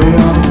 We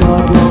are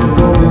not long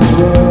for this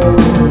world.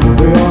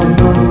 We are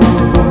not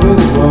long for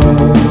this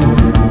world.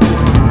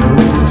 No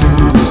limits to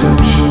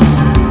deception.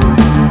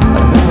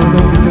 I never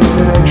make the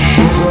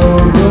connections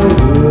over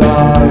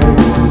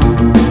lies.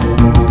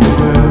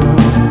 Prevail.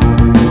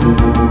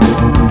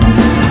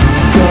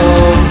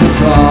 Come the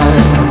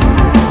time,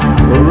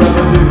 a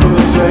remedy for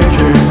the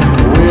taking.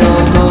 We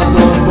are not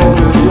long for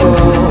this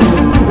world.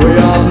 We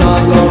are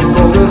not long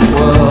for this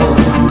world.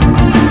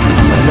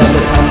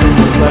 Another passing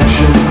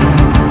reflection,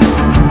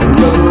 a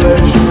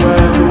revelation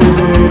when we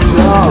meet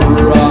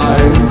our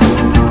eyes.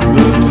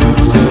 The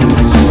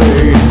distance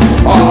fades.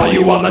 Are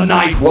you on the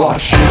night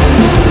watch?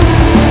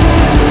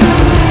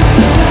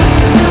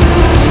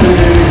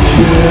 Speak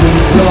in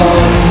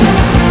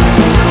tongues.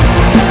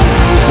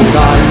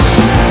 Tonight,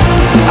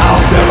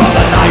 out there on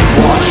the night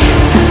watch.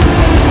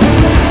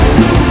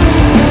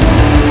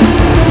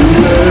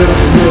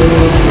 Lift the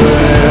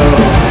veil.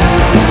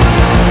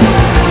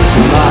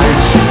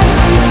 Tonight,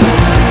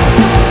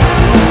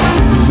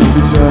 this is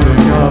the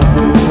turning of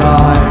the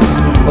tide.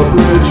 A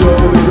bridge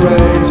over the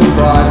great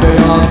divide. They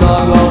are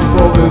not long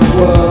for this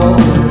world.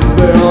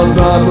 They are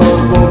not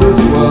long for this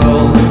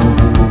world.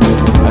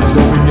 And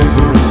so begins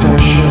a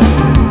recession,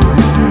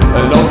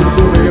 an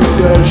all-consuming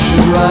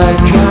obsession,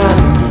 rank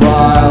and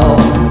file.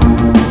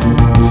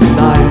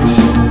 Tonight,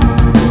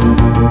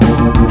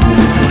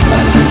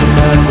 as we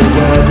demand the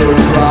wear the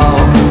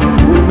crown,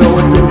 we know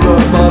what goes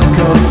up must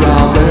come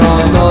down. They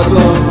are not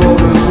long for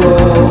this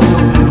world.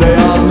 They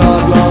are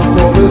not long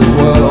for this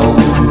world.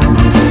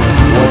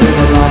 One in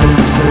a line of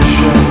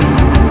succession,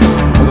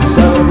 and a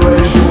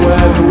celebration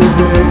when we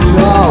meet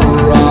our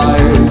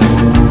rise.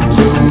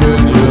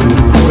 Dominion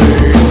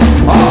fades.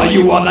 Are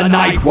you on the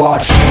night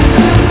watch?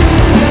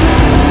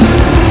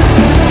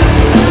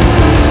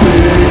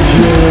 Speak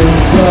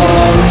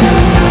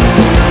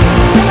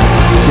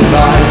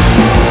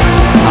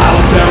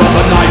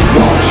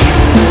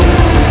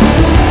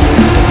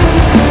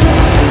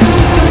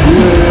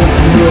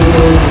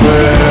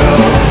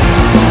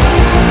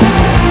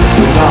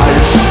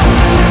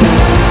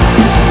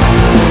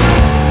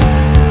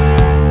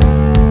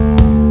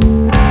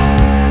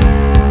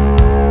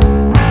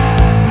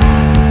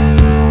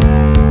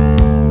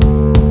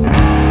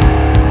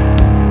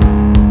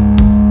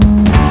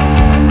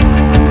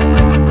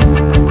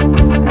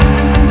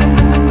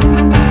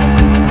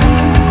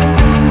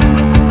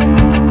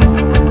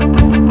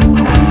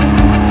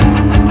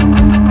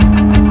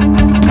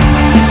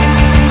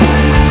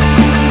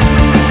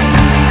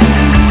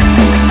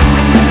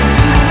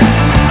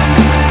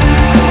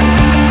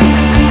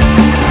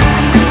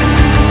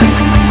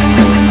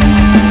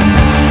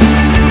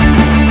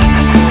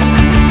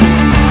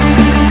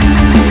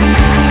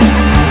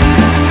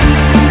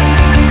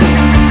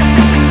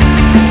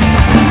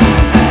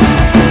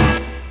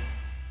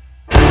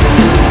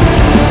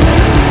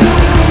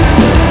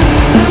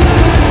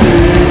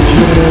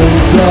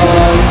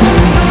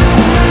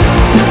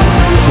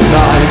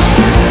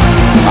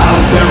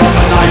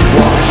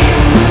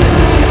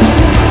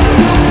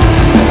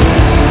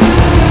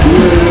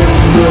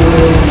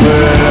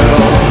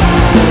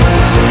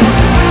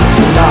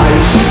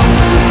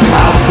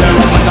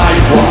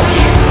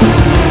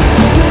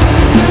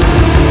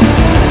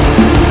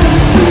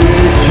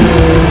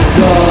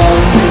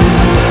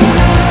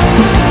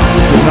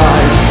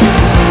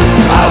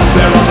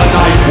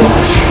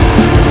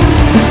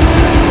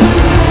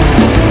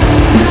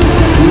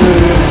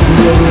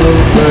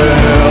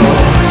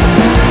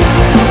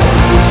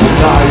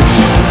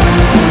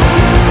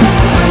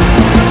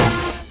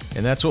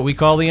that's what we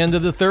call the end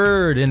of the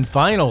third and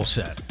final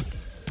set.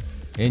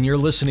 And you're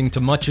listening to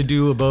Much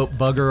Ado About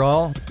Bugger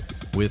All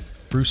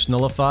with Bruce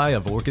Nullify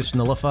of Orcus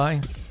Nullify.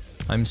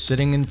 I'm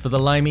sitting in for the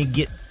Limey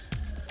Git.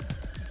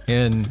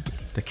 And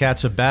the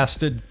cat's a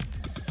bastard.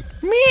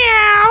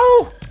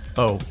 Meow!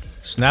 Oh,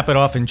 snap it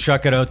off and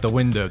chuck it out the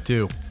window,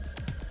 too.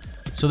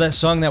 So that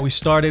song that we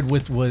started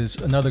with was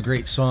another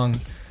great song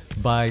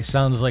by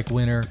Sounds Like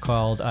Winter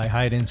called I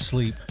Hide and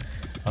Sleep.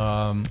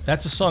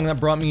 That's a song that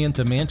brought me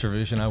into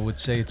Mantravision. I would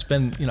say it's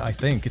been, I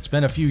think it's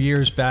been a few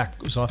years back.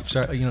 It was off,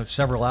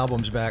 several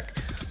albums back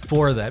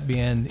for that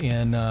band,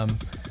 and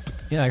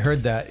I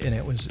heard that, and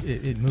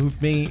it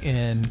moved me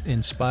and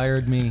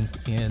inspired me,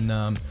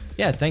 and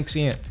thanks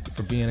Ant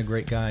for being a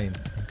great guy and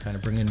kind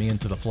of bringing me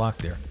into the flock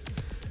there.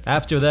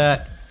 After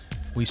that,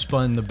 we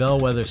spun the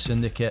Bellwether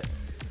Syndicate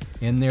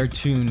and their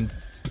tune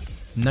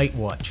Night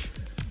Watch.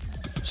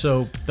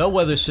 So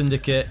Bellwether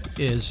Syndicate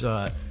is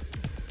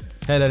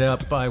headed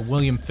up by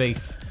William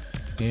Faith,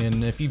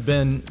 and if you've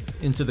been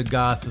into the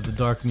goth or the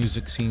dark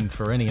music scene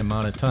for any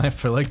amount of time,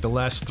 for like the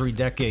last 3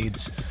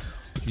 decades,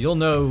 you'll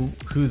know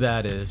who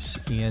that is.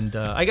 And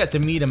I got to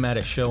meet him at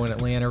a show in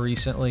Atlanta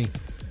recently,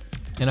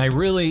 and I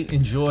really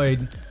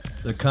enjoyed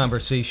the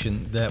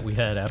conversation that we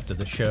had after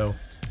the show.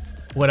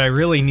 What I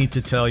really need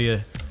to tell you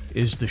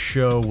is the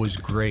show was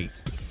great.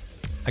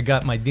 I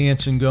got my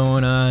dancing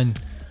going on.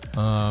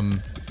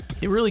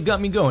 It really got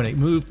me going. It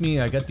moved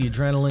me. I got the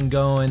adrenaline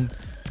going.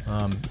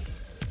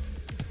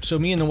 So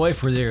me and the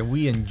wife were there.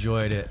 We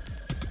enjoyed it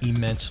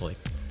immensely.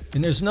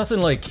 And there's nothing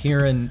like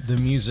hearing the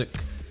music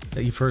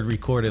that you've heard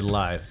recorded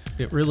live.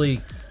 It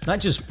really not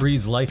just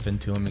breathes life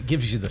into them, it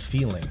gives you the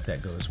feeling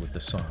that goes with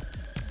the song.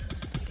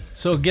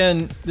 So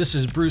again, this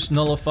is Bruce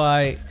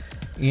Nullify,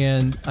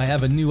 and I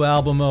have a new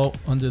album out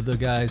under the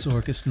guys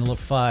Orcus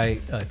Nullify.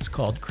 It's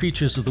called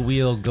Creatures of the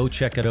Wheel. Go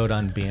check it out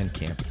on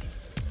Bandcamp.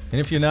 And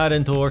if you're not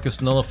into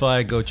Orcus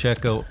Nullify, go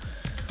check out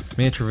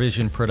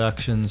Mantravision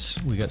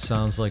Productions. We got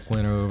Sounds Like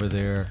Winter over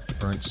there,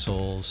 Burnt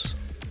Souls,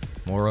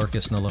 more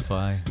Orcus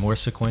Nullify, more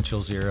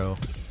Sequential Zero,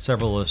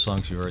 several of the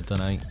songs you heard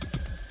tonight.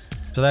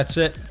 So that's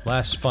it.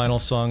 Last final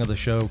song of the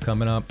show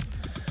coming up.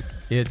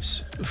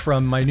 It's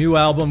from my new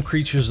album,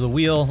 Creatures of the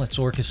Wheel. That's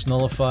Orcus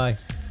Nullify.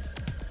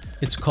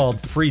 It's called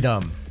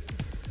Freedom,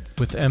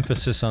 with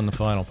emphasis on the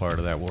final part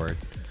of that word.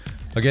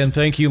 Again,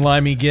 thank you,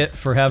 Limey Git,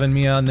 for having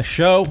me on the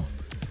show.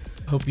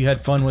 Hope you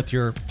had fun with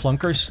your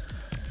plunkers.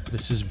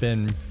 This has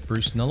been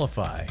Bruce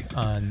Nullify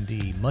on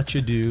the Much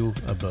Ado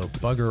About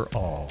Bugger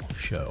All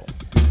show.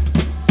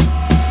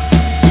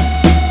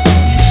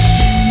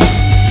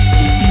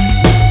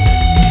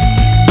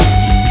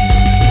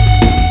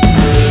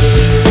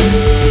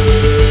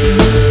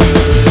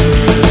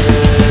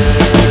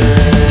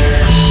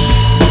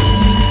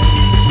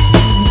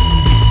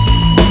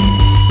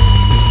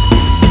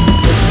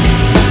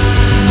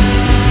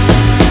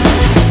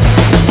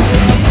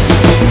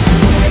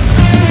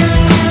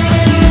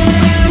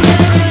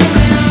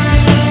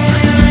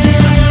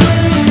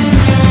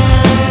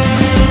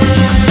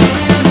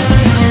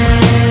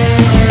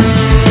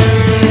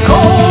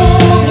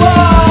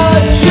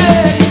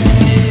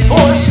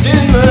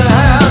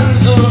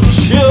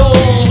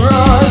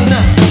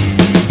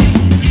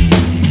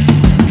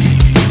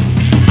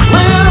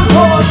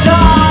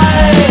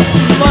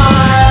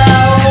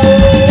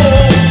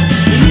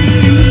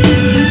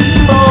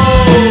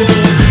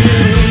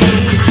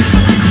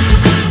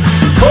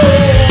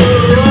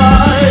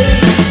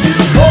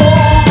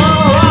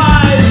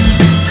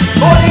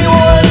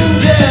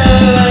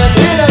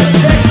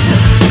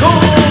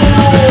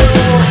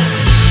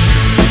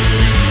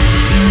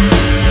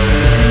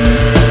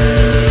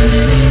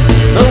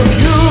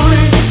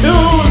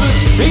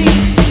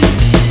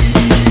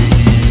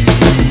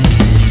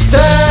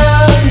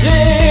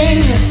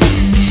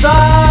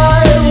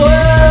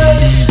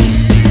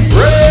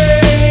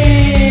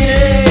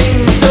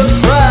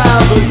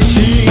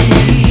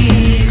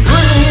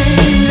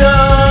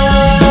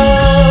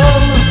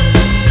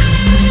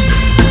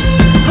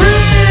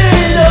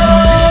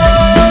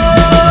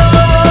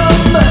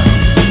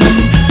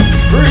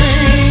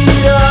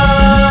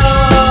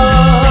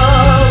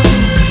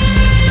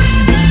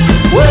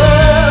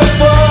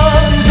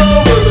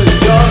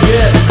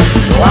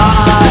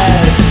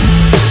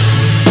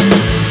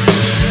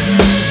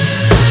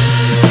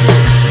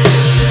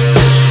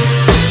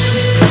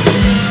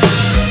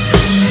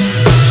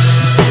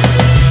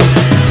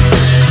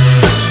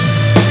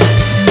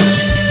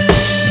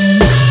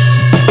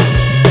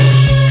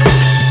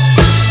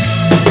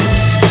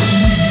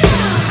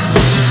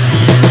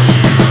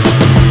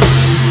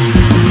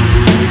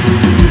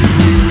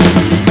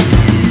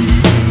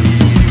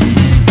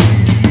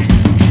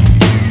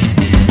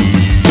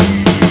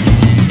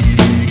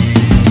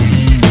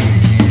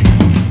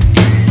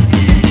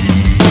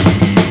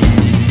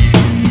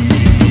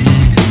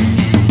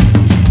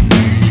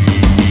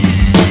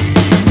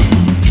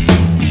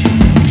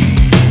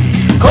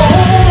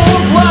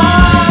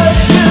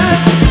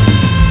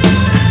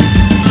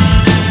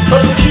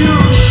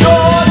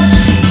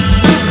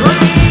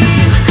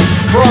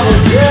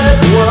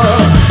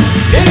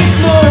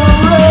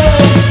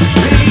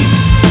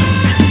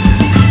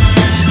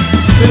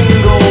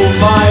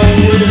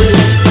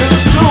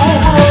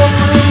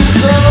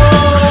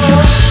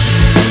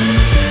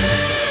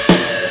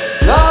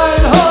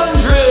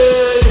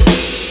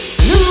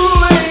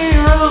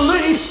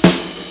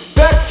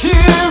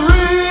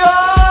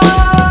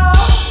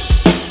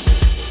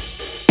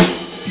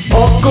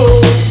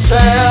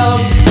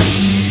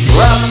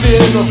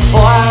 a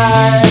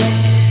flag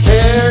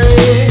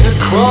carrying a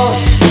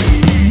cross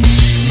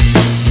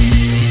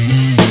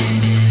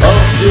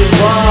of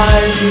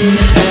divine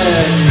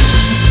end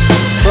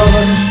from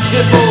a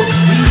stippled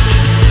beak.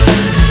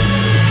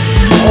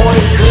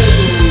 Poison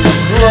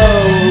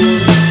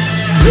flows,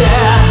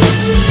 yeah,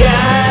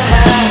 yeah.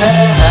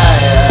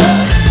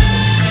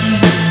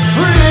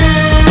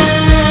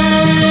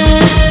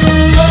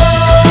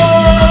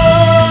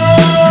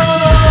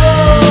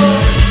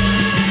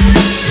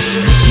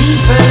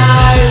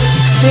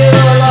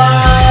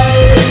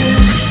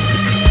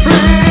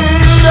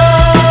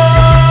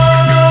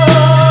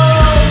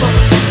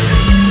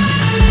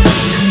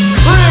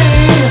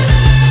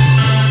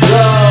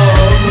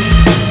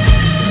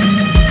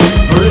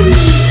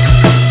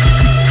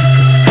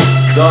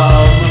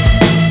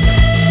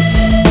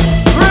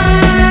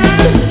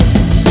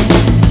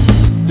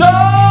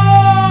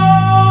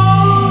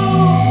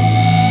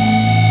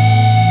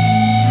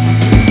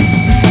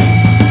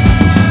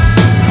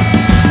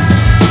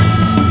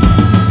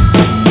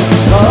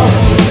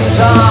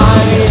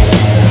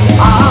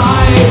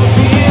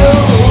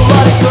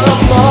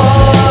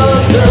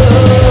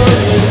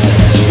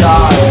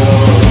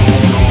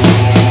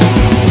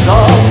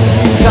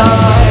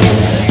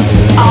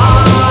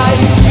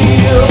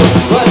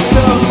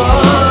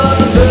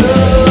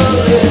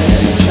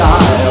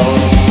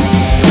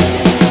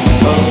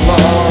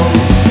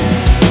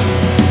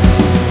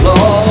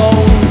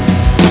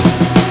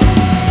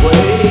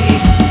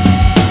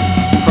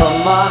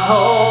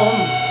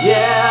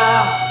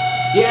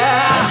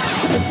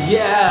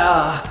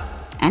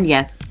 And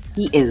yes,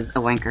 he is a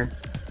wanker.